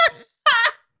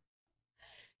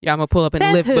 Yeah, I'm gonna pull up in the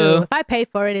Says lift, who? boo. If I pay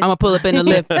for it, I'm gonna pull up in the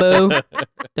lift, boo.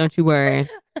 Don't you worry.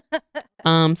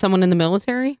 Someone in the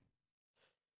military.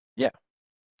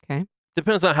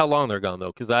 Depends on how long they're gone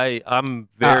though, because I'm Oh.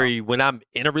 very when I'm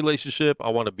in a relationship, I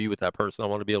want to be with that person. I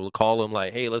want to be able to call them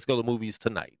like, hey, let's go to the movies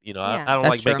tonight. You know, Yeah. I don't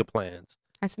That's like true. making plans.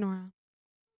 Hi, Sonora.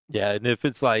 Yeah, and if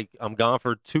it's like I'm gone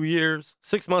for 2 years,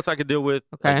 6 months I could deal with.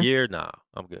 A Okay. year, nah,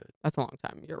 I'm good. That's a long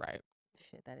time. You're right.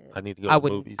 Shit, that is. I need to go I to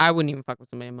wouldn't. movies. I wouldn't even fuck with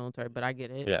somebody in the military, but I get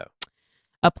it. Yeah.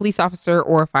 A police officer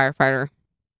or a firefighter.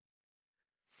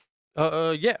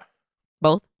 Yeah.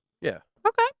 Both. Yeah.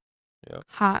 Okay. Yeah.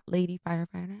 Hot lady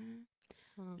firefighter.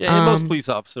 Yeah, and most Um, police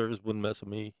officers wouldn't mess with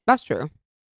me. That's true.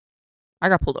 I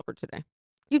got pulled over today.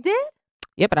 You did?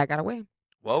 Yeah, but I got away.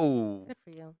 Whoa. Good for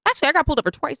you. Actually, I got pulled over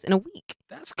twice in a week,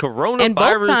 That's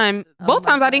coronavirus. and both Oh my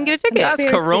times I didn't get a God. ticket. That's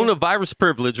Conspiracy. coronavirus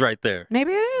privilege right there.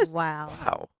 Maybe it is. Wow.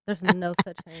 Wow. There's no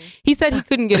such thing. He said he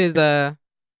couldn't get his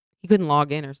he couldn't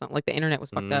log in or something. Like the internet was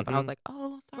fucked up, and I was Mhm. like,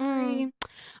 oh, sorry.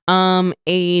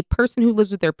 A person who lives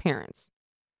with their parents,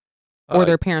 or Uh,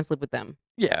 their parents live with them.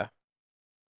 Yeah.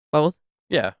 Both.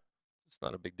 Yeah. It's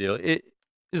not a big deal.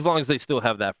 As long as they still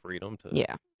have that freedom to,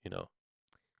 Yeah. you know.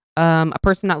 A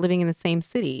person not living in the same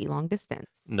city, long distance.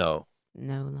 No.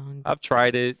 no long. I've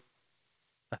tried it. distance.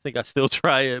 I think I still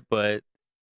try it, but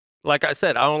like I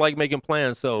said, I don't like making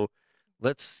plans. So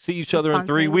let's see each other in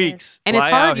 3 Spontaneous. weeks. And it's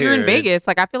Fly hard. out You're here in Vegas.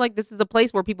 Like I feel like this is a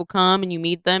place where people come and you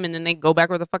meet them, and then they go back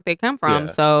where the fuck they come from.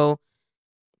 Yeah. So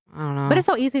I don't know. But it's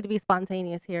so easy to be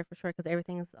spontaneous here for sure because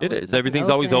everything's It always is. fucking Everything's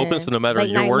always open. So no matter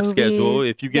Late your night work schedule, movies.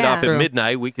 if you get Yeah. off at True.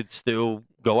 midnight, we could still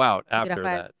go out Get after off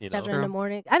that. at You know, 7 in the True.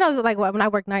 morning. I know, like when I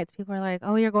work nights, people are like,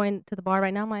 "Oh, you're going to the bar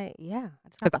right now." I'm like, "Yeah, I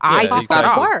just got because the I Yeah, just got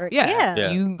exactly. off. work. Yeah.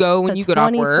 Yeah. You go when It's a you get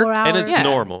off work. 24 and it's hour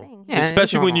normal. thing. Yeah, it's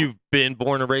especially when normal. you've been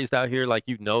born and raised out here. Like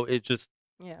it just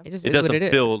Yeah. It just it is what doesn't it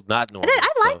is. feel not normal. I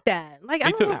so. like that. Like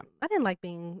Me too. I didn't like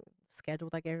being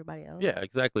scheduled like everybody else. Yeah,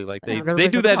 exactly. Like Yeah. they 'Cause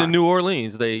everybody's do at the that bar. in New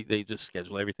Orleans. They just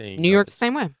schedule everything. New York's the it's-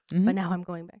 same way. Mhm. But now I'm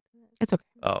going back to that. It's okay.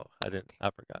 Oh, I didn't. I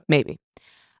forgot. Maybe.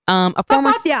 A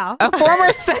former Fuck y'all. a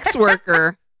former sex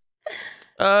worker.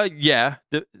 Yeah,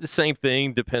 the same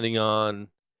thing. Depending on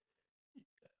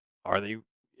are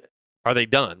they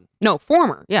done? No,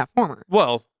 former. Yeah, former.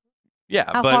 Well, yeah,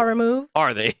 How but far removed?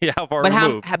 are they? How far But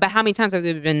removed? how many times have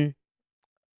they been?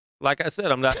 Like I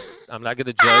said, I'm not going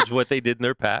to judge what they did in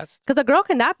their past. Because a girl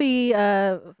cannot be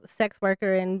a sex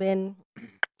worker and been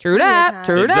True that.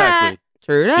 True that. Exactly.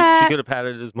 True She that. could have had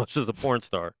it as much as a porn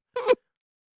star,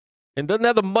 and doesn't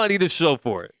have the money to show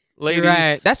for it. You're Ladies,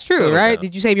 right. That's true, settle right? down.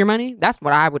 Did you save your money? That's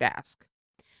what I would ask.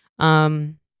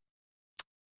 Someone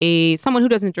who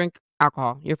doesn't drink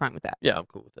alcohol. You're fine with that. Yeah, I'm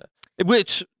cool with that.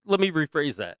 Which, let me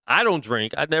rephrase that. I don't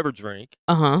drink. I never drink.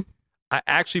 Uh-huh. I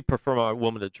actually prefer my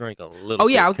woman to drink a little. Oh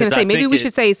yeah, bit, I was gonna 'cause say maybe think we it-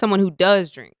 should say someone who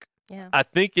does drink. yeah I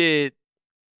think it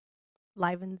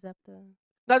livens up the.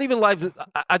 not even lives.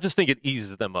 I just think it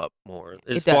eases them up more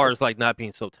as It far does. as like not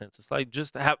being so tense. It's like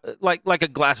just have like a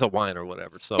glass of wine or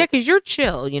whatever. So Yeah, because you're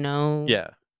chill, you know. yeah,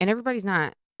 And everybody's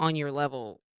not on your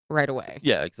level right away.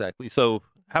 yeah, exactly. So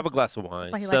have a glass of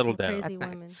wine, That's why he settle likes them down. crazy That's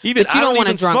nice. women. Even But you I don't don't want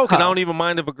a even drunk smoke, and I hoe. don't even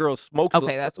mind if a girl smokes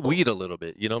Okay, that's cool. weed a little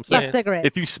bit. You know what I'm Yeah, saying? cigarettes.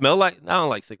 If you smell like, I don't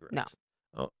like cigarettes.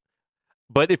 Oh.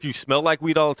 But if you smell like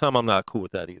weed all the time, I'm not cool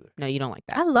with that either. No, you don't like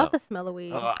that. I love No. the smell of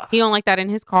weed. Ugh. He don't like that in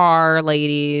his car,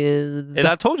 ladies. And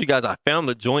I told you guys I found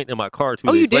the joint in my car 2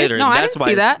 Oh, you days did? later. No, and I that's didn't why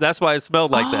see that. That's why it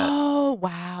smelled like that. Oh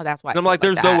wow, that's why. And I'm like,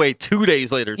 there's no way 2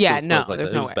 days later. It Yeah, still no, smells like there's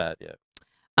that. no It was way. bad.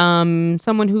 Yeah.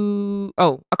 Someone who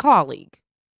a colleague.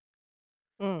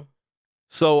 Mm.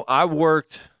 So I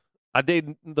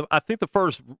dated. I think the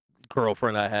first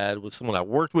girlfriend I had was someone I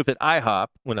worked with at IHOP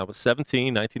when I was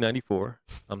 17, 1994.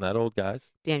 I'm that old, guys.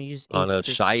 Damn, you just On a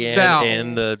aged Cheyenne yourself.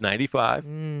 and the 95.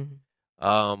 Mm.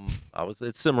 I was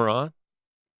at Cimarron.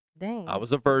 Dang. I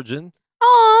was a virgin,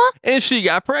 Aw, and she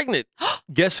got pregnant.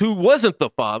 Guess who wasn't the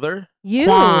father? you.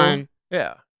 Juan.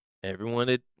 Yeah. Everyone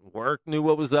at work knew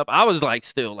what was up. I was like,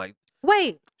 still like,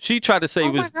 Wait. she tried to say Oh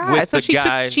it was my God. with So the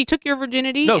guy. she took your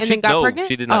virginity no, and she then got no, pregnant.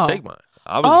 she did not Oh. take mine.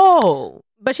 I was Oh,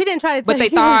 But she didn't try to But tell they you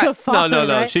thought- the father,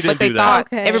 no, right? she but didn't they do thought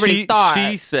that. Okay. everybody she, thought.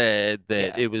 she said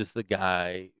that Yeah. it was the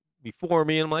guy before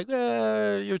me, and I'm like,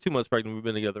 you're 2 months pregnant. We've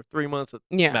been together 3 months.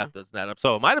 Yeah. Math doesn't add up.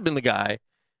 So it might have been the guy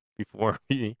before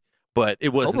me, but it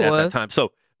wasn't it at was. that time.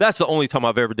 So that's the only time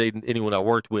I've ever dated anyone I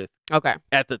worked with Okay,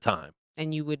 at the time.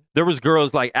 and you would. There was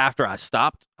girls like after I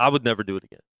stopped, I would never do it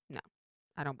again.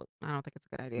 I don't think it's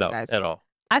a good idea, No, guys. at all.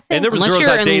 I think And there was Unless girls you're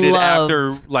I in dated love.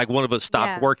 after like one of us stopped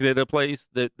Yeah. working at a place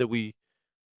that we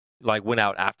like went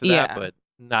out after Yeah. that, but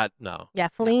not no. yeah,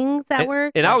 flings at And,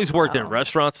 work. and I always worked in No.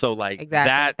 restaurants, so like Exactly.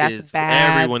 that That's is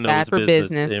bad- everyone knows bad for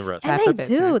business. in And restaurants. Bad for they do.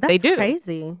 business. That's They do.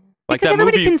 crazy. Like because that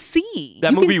everybody movie, can see.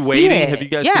 that You can movie see Waiting. it. Have you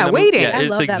guys Yeah, seen that movie? Waiting. Yeah, I it's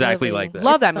love that exactly movie. like that.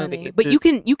 Love It's that funny. movie, but you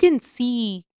It's- can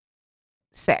see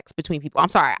sex between people. I'm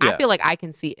sorry, I Yeah. feel like I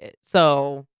can see it,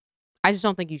 so I just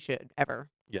don't think you should ever.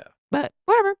 Yeah. But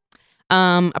whatever.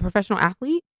 A professional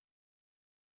athlete?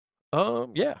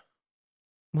 Yeah.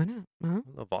 Why not? Huh?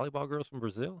 The volleyball girls from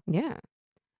Brazil. Yeah.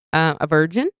 A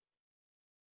virgin?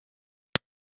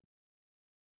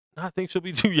 I think she'll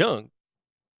be too young.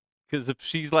 Because if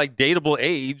she's like dateable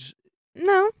age,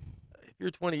 No. if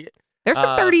you're 20, There's some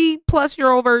Uh,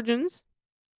 30-plus-year-old virgins,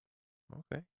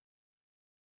 okay.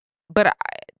 but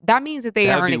that means that they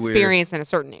That'd aren't be weird. experienced in a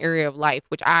certain area of life,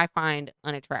 which I find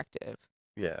unattractive.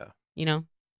 Yeah. You know,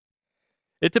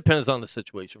 It depends on the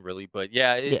situation, really. But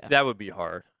yeah, Yeah. that would be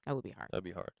hard. that would be hard. That'd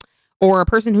be hard. Or a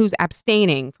person who's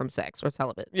abstaining from sex or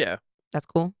celibate. Yeah. That's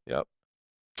cool.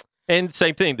 And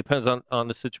same thing, depends on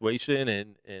the situation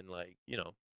and like,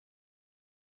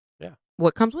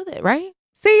 What comes with it, right?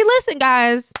 See, listen,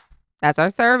 guys, that's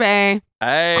our survey.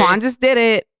 hey, Quan just did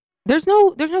it. There's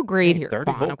no grade here, 30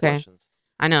 Quan. whole Okay, questions.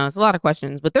 I know it's a lot of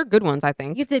questions, but they're good ones. I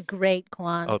think You did great,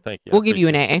 Quan. Oh, thank you. I we'll give you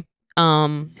an appreciate A.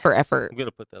 it. For Yes. effort. I'm gonna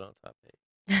put that on top.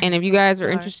 And if you guys are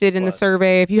Sure. interested in the What?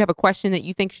 survey, if you have a question that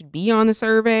you think should be on the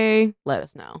survey, let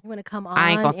us know. You want to come on?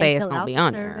 I ain't gonna and say it's fill gonna out be the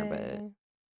on there, survey?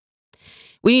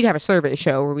 We need to have a survey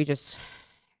show where we just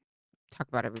talk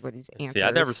about everybody's answers. See,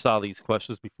 I never saw these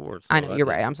questions before. I so know you're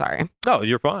right. didn't- I'm sorry, No,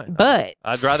 you're fine. but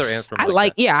I'd rather answer 'em I like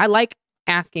like, that. yeah, I like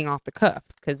asking off the cuff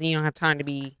because you don't have time to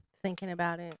be Thinking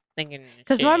about it. thinking.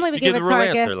 Because shit. normally we You give give it the to real our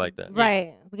answer guests. like that.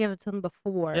 Right. We give it to them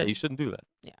before. Yeah, you shouldn't do that.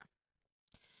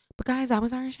 But guys, that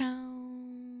was our show.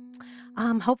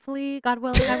 Hopefully, God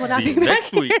willing, I will not See be you back next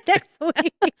here week. next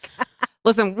week.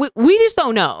 Listen, we just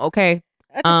don't know. Okay,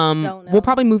 I just don't know. we'll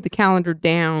probably move the calendar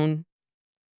down.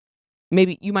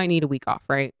 Maybe you might need a week off,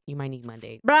 right? You might need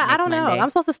Monday. Bruh, I next don't know. Monday. I'm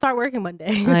supposed to start working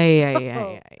Monday.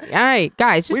 Ay,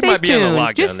 guys, just We stay might be on a tuned.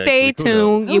 lockdown Just next stay week. Who knows?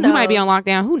 tuned. Who Yeah, we might be knows? on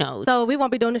lockdown. Who knows? So we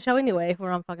won't be doing the show anyway if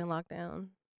we're on fucking lockdown.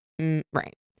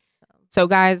 Right. So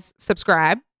guys,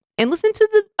 subscribe and listen to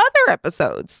the other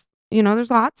episodes. You know, there's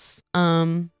lots.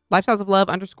 Lifestyles of Love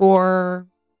 _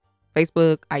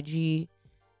 Facebook, IG,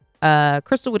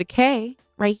 Crystal with a K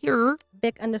right here.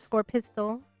 Vic _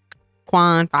 pistol.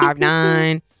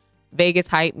 Quan59,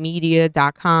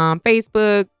 VegasHypeMedia.com,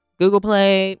 Facebook, Google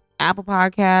Play, Apple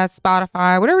Podcasts,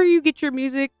 Spotify, whatever you get your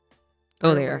music,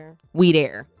 go there. We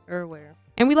there. Where?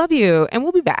 And we love you. And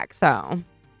we'll be back. So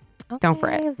Don't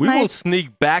fret. We will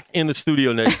sneak back in the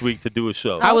studio next week to do a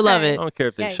show. I would love Okay. I it. don't care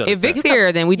if they Yeah, shut If us Vic's down.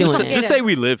 here, then we doing come it. get Just us. say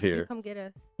we live You here. come get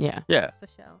us Yeah. Yeah. for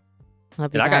sure.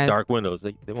 Love you And I got guys. dark windows.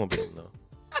 They won't be able to know.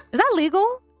 Is that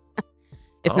legal?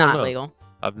 It's I don't not know. legal.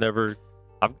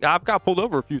 I've got pulled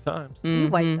over a few times You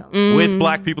white, Mhm. though. with Mhm.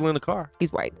 black people in the car.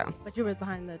 He's white though. But you were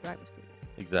behind the driver's seat.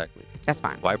 Exactly. That's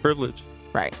fine. White privilege.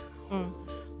 Right. Mm.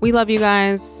 We love you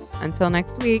guys. Until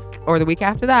next week or the week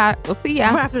after that. We'll see Or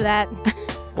ya. after that.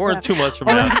 Or Yeah. 2 months from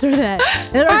Or now. after that.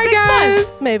 Or Bye, 6 guys.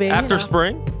 months, maybe. After you know.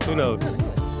 spring? Who knows?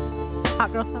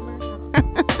 Hot girl summer.